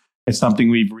Killian. It's something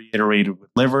we've reiterated with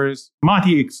Livers.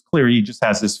 Monty, it's clear he just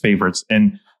has his favorites.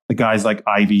 And the guys like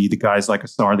Ivey, the guys like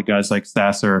Asar, the guys like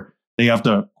Sasser, they have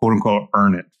to, quote unquote,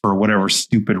 earn it for whatever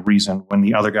stupid reason when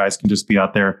the other guys can just be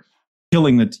out there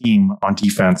killing the team on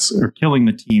defense or killing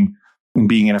the team and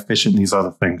being inefficient in these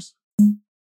other things.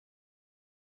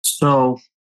 So,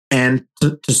 and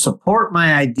to support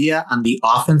my idea on the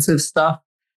offensive stuff,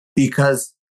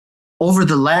 because over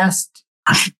the last,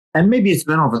 and maybe it's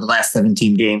been over the last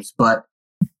 17 games, but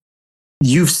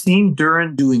you've seen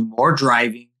Duran doing more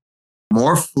driving,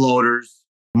 more floaters,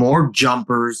 more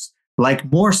jumpers,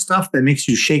 like more stuff that makes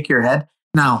you shake your head.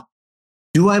 Now,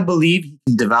 do I believe he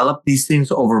can develop these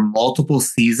things over multiple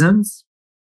seasons?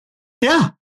 Yeah,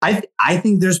 I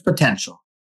think there's potential.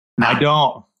 Now, I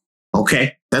don't.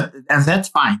 Okay, and that's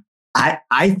fine.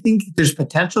 I think there's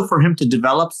potential for him to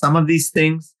develop some of these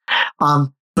things.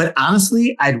 But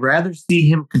honestly, I'd rather see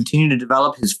him continue to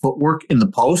develop his footwork in the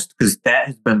post because that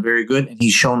has been very good. And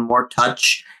he's shown more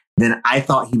touch than I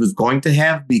thought he was going to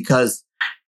have, because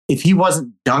if he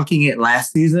wasn't dunking it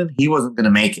last season, he wasn't going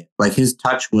to make it. Like, his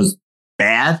touch was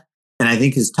bad. And I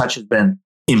think his touch has been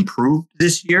improved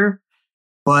this year.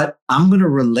 But I'm going to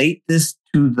relate this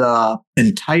to the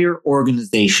entire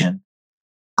organization.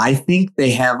 I think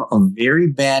they have a very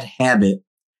bad habit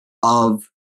of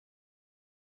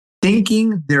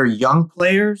thinking their young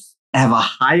players have a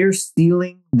higher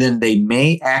ceiling than they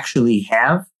may actually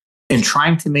have and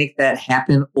trying to make that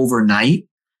happen overnight.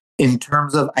 In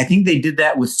terms of, I think they did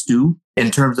that with Stu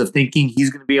in terms of thinking he's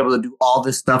going to be able to do all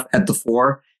this stuff at the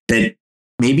 4 that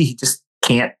maybe he just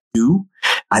can't do.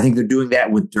 I think they're doing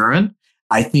that with Duran.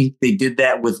 I think they did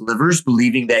that with Livers,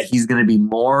 believing that he's going to be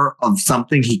more of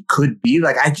something he could be.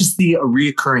 Like, I just see a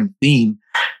reoccurring theme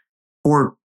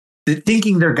for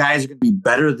thinking their guys are going to be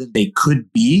better than they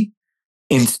could be,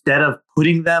 instead of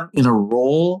putting them in a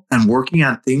role and working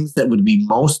on things that would be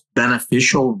most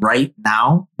beneficial right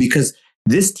now. Because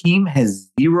this team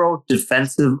has zero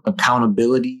defensive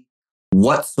accountability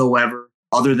whatsoever,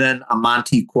 other than a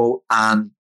Monty quote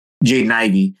on Jaden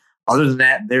Ivey. Other than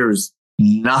that, there's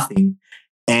nothing.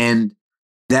 And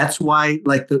that's why,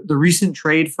 like, the recent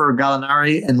trade for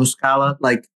Gallinari and Muscala,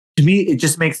 like, to me, it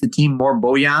just makes the team more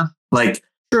Bojan. Like,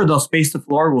 sure, they'll space the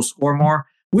floor, we'll score more.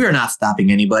 We are not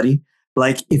stopping anybody.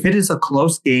 Like, if it is a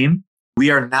close game, we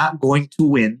are not going to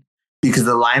win because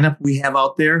the lineup we have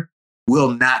out there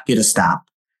will not get a stop.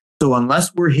 So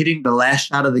unless we're hitting the last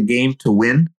shot of the game to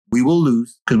win, we will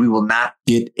lose because we will not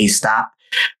get a stop.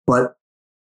 But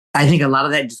I think a lot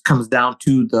of that just comes down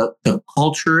to the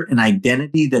culture and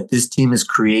identity that this team is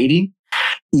creating.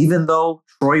 Even though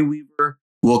Troy Weaver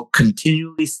will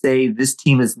continually say this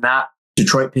team is not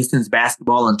Detroit Pistons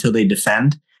basketball until they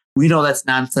defend, we know that's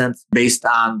nonsense based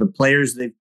on the players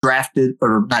they've drafted,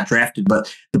 or not drafted,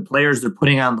 but the players they're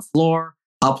putting on the floor,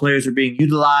 how players are being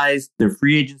utilized, their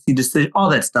free agency decision, all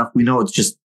that stuff. We know it's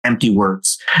just empty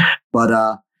words.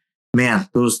 But man,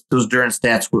 those Duran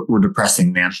stats were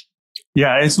depressing, man.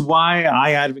 Yeah, it's why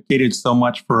I advocated so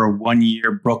much for a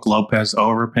 1-year Brook Lopez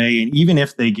overpay. And even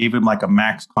if they gave him like a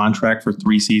max contract for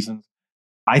 3 seasons,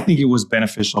 I think it was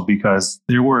beneficial because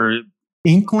there were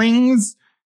inklings,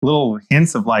 little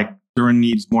hints of like Duran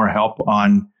needs more help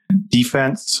on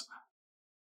defense.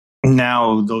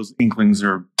 Now those inklings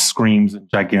are screams and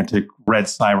gigantic red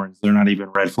sirens. They're not even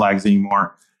red flags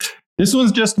anymore. This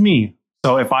one's just me.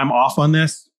 So if I'm off on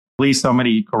this, please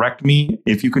somebody correct me.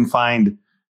 If you can find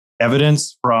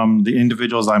evidence from the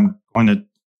individuals I'm going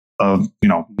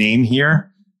to name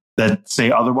here that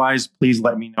say otherwise, please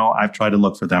let me know. I've tried to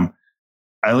look for them.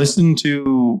 I listened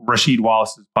to Rasheed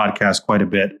Wallace's podcast quite a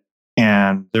bit,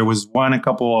 and there was one a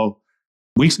couple of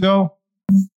weeks ago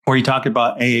where he talked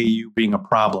about AAU being a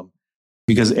problem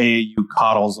because AAU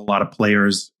coddles a lot of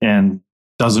players and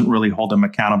doesn't really hold them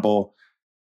accountable.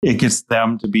 It gets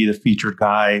them to be the featured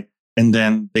guy, and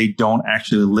then they don't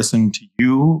actually listen to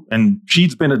you. And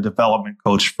Sheed's been a development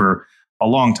coach for a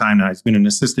long time now. He's been an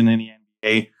assistant in the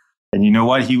NBA. And you know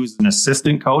what? He was an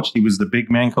assistant coach. He was the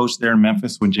big man coach there in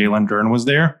Memphis when Jalen Duran was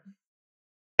there.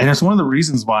 And it's one of the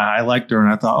reasons why I liked Duran.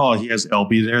 I thought, oh, he has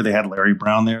LB there. They had Larry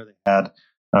Brown there. They had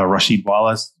Rasheed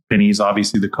Wallace. Penny's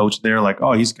obviously the coach there. Like,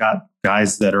 oh, he's got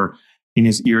guys that are in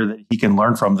his ear that he can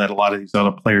learn from that a lot of these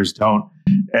other players don't.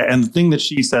 And the thing that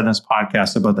she said in this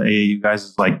podcast about the AAU guys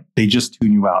is like, they just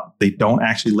tune you out. They don't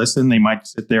actually listen. They might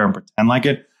sit there and pretend like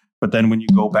it. But then when you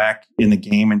go back in the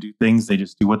game and do things, they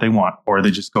just do what they want, or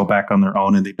they just go back on their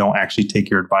own and they don't actually take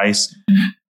your advice.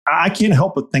 I can't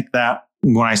help but think that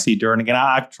when I see Duren again.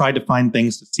 I've tried to find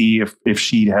things to see if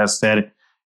she has said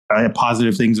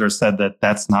positive things or said that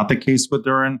that's not the case with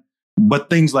Duren. But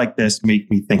things like this make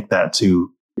me think that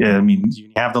too. I mean,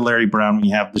 you have the Larry Brown, when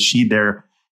you have the Sheed there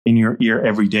in your ear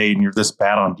every day and you're this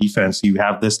bad on defense, you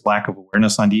have this lack of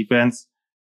awareness on defense.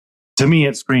 To me,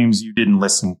 it screams you didn't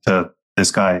listen to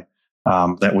this guy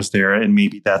that was there. And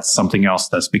maybe that's something else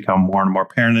that's become more and more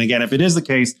apparent. And again, if it is the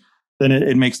case, then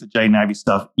it makes the Jaden Ivey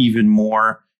stuff even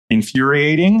more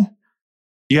infuriating.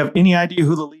 Do you have any idea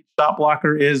who the lead shot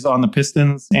blocker is on the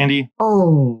Pistons, Andy?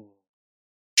 Oh,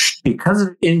 because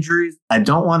of injuries, I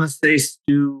don't want to say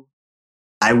Stu.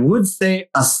 I would say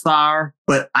Asar,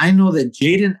 but I know that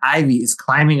Jaden Ivey is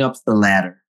climbing up the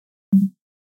ladder.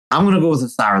 I'm going to go with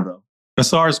Asar, though.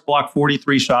 Asar's blocked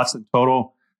 43 shots in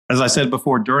total. As I said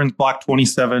before, Duren's blocked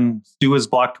 27. Stu has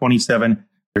blocked 27.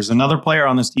 There's another player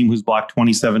on this team who's blocked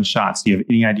 27 shots. Do you have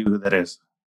any idea who that is?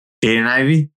 Jaden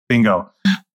Ivey? Bingo.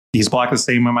 He's blocked the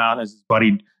same amount as his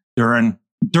buddy Duren.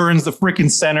 Duren's the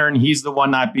freaking center, and he's the one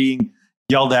not being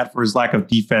yelled at for his lack of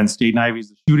defense. Jaden Ivey's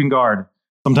the shooting guard.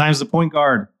 Sometimes the point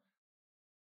guard.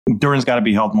 Duren's got to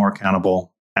be held more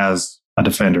accountable as a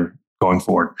defender going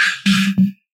forward.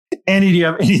 Andy, do you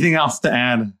have anything else to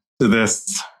add to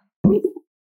this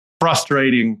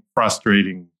frustrating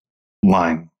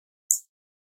line?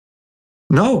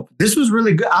 No, this was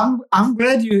really good. I'm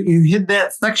glad you hit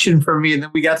that section for me, and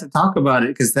then we got to talk about it,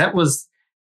 because that was,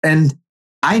 and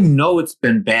I know it's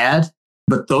been bad,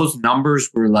 but those numbers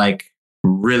were like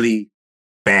really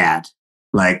bad.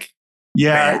 Like,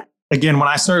 yeah. bad. Again, when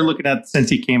I started looking at since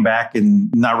he came back and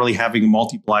not really having a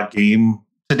multi-block game,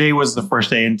 today was the first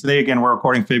day. And today, again, we're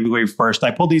recording February 1st.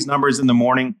 I pulled these numbers in the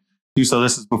morning too, so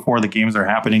this is before the games are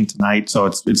happening tonight. So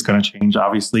it's going to change,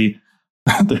 obviously.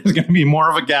 There's going to be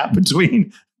more of a gap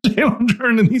between Jalen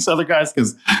Duren and these other guys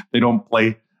because they don't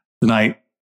play tonight.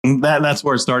 And that's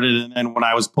where it started. And then when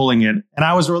I was pulling it, and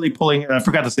I was really pulling, I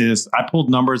forgot to say this, I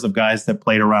pulled numbers of guys that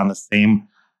played around the same.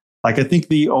 Like, I think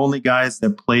the only guys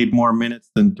that played more minutes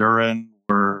than Duren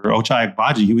were Ochai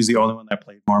Agbaji. He was the only one that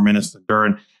played more minutes than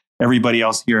Duren. Everybody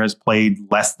else here has played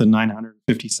less than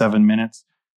 957 minutes.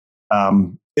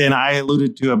 And I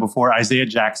alluded to it before. Isaiah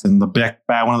Jackson, one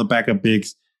of the backup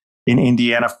bigs in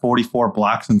Indiana, 44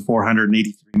 blocks in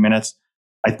 483 minutes.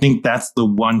 I think that's the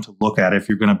one to look at if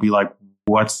you're going to be like,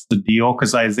 what's the deal?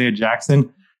 Because Isaiah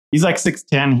Jackson, he's like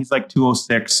 6'10", he's like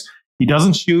 206. He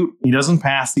doesn't shoot. He doesn't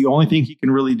pass. The only thing he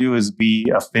can really do is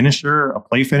be a finisher, a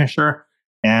play finisher,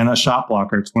 and a shot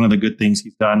blocker. It's one of the good things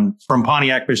he's done from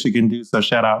Pontiac, Michigan. So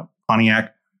shout out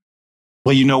Pontiac.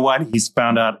 Well, you know what? He's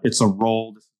found out it's a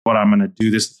role. This is what I'm going to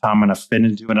do. This is how I'm going to fit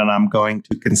into it. And I'm going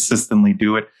to consistently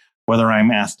do it. Whether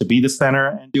I'm asked to be the center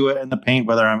and do it in the paint,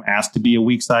 whether I'm asked to be a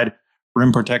weak side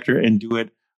rim protector and do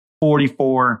it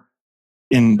 44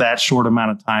 in that short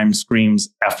amount of time screams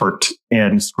effort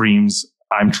and screams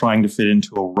I'm trying to fit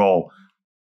into a role.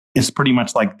 It's pretty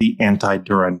much like the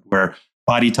anti-Duren, where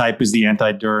body type is the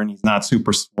anti-Duren. He's not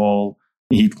super swole.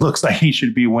 He looks like he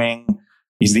should be wing.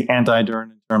 He's the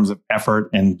anti-Duren in terms of effort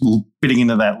and fitting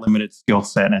into that limited skill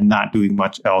set and not doing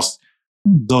much else.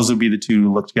 Those would be the two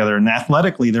to look together. And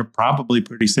athletically, they're probably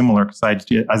pretty similar because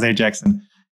Isaiah Jackson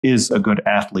is a good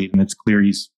athlete, and it's clear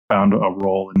he's found a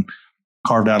role and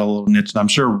carved out a little niche. And I'm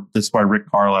sure that's why Rick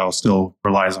Carlisle still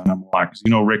relies on him a lot, because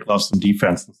Rick loves some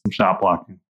defense and some shot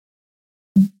blocking.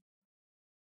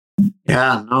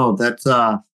 Yeah, no, that's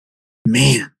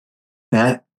man,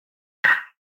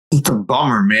 it's a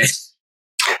bummer, man.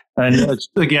 And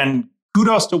again,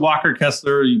 kudos to Walker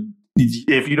Kessler.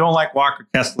 If you don't like Walker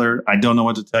Kessler, I don't know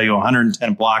what to tell you.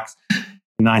 110 blocks,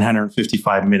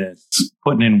 955 minutes,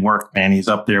 putting in work, man. He's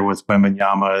up there with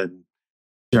Wembanyama and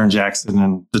Jaren Jackson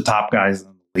and the top guys in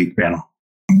the league, man.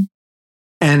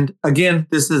 And again,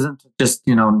 this isn't just,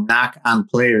 knock on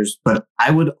players, but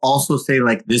I would also say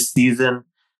like this season,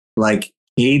 like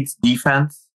Cade's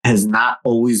defense has not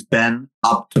always been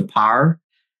up to par.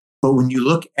 But when you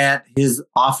look at his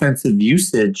offensive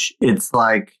usage, it's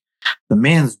like the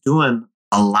man's doing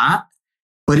a lot.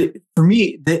 But for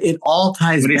me, it all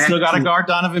ties back. But he's still got to guard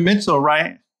Donovan Mitchell,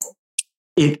 right?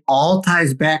 It all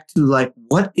ties back to like,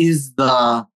 what is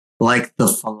the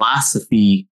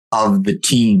philosophy of the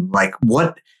team? Like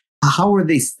how are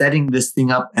they setting this thing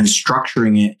up and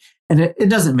structuring it? And it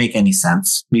doesn't make any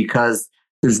sense because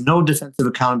there's no defensive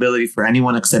accountability for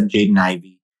anyone except Jaden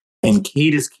Ivey. And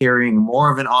Cade is carrying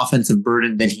more of an offensive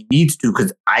burden than he needs to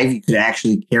because Ivey could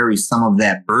actually carry some of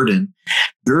that burden.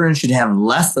 Duren should have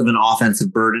less of an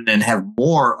offensive burden and have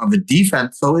more of a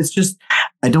defense. So it's just,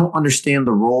 I don't understand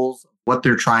the roles, what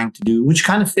they're trying to do, which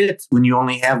kind of fits when you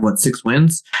only have, 6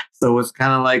 wins. So it's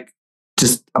kind of like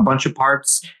just a bunch of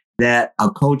parts that a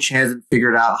coach hasn't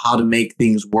figured out how to make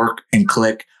things work and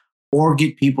click or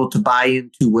get people to buy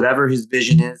into whatever his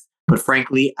vision is. But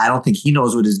frankly, I don't think he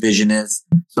knows what his vision is.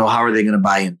 So how are they going to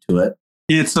buy into it?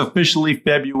 It's officially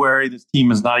February. This team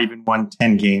has not even won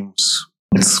 10 games.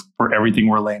 It's for everything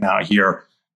we're laying out here.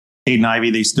 Cade and Ivey,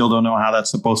 they still don't know how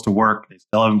that's supposed to work. They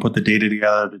still haven't put the data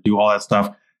together to do all that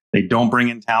stuff. They don't bring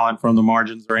in talent from the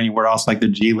margins or anywhere else like the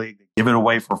G League. They give it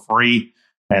away for free.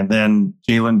 And then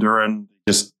Jalen Duren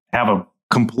just have a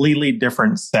completely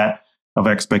different set of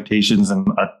expectations and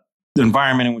the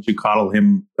environment in which you coddle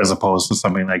him as opposed to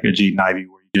something like a Jaden Ivey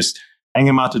where you just hang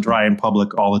him out to dry in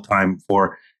public all the time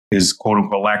for his quote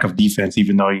unquote lack of defense,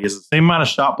 even though he has the same amount of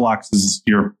shot blocks as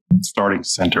your starting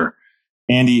center.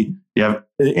 Andy, let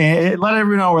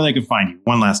everyone know where they can find you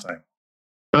one last time.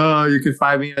 You can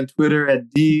find me on Twitter at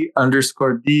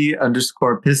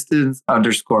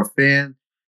D_Pistons_fan.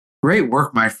 Great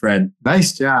work, my friend.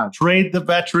 Nice job. Trade the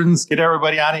veterans. Get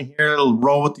everybody out of here.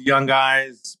 Roll with the young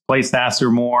guys. Play Sasser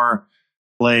more.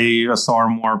 Play Asar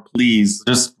more. Please,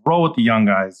 just roll with the young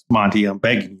guys, Monty. I'm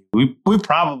begging you. We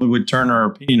probably would turn our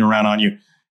opinion around on you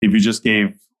if you just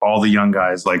gave all the young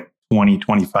guys like 20,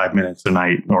 25 minutes a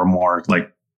night or more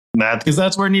like that, because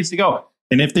that's where it needs to go.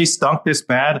 And if they stunk this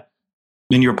bad,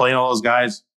 then you're playing all those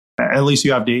guys, at least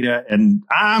you have data. And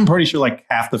I'm pretty sure like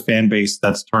half the fan base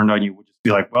that's turned on you would just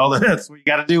be like, well, that's what you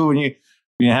got to do when you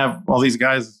have all these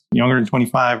guys younger than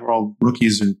 25 or all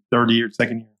rookies in third year,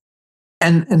 second year.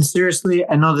 And seriously,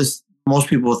 I know this, most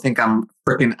people think I'm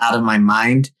freaking out of my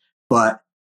mind, but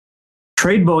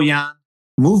trade Bojan,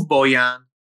 move Bojan,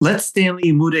 let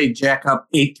Stanley Umude jack up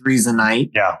 8 threes a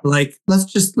night. Yeah. Like, let's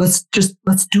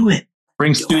do it.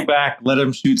 Bring Stu back. Let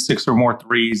him shoot 6 or more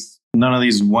threes. None of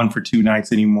these 1 for 2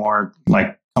 nights anymore.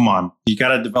 Like, come on. You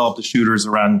got to develop the shooters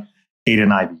around Cade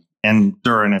and Ivey and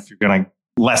Duren if you're going to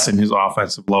lessen his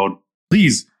offensive load.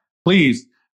 Please,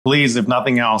 if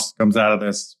nothing else comes out of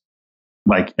this,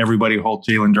 like everybody hold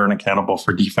Jalen Duren accountable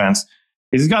for defense.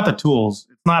 He's got the tools.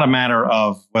 It's not a matter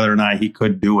of whether or not he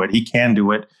could do it. He can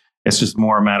do it. It's just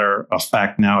more a matter of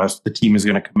fact now if the team is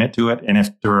going to commit to it and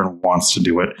if Duren wants to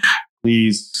do it.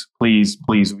 Please, we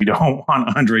don't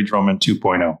want Andre Drummond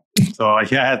 2.0. So,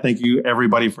 thank you,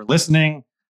 everybody, for listening.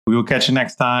 We will catch you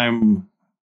next time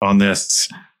on this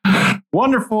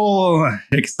wonderful,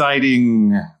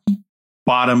 exciting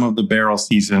bottom of the barrel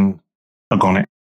season.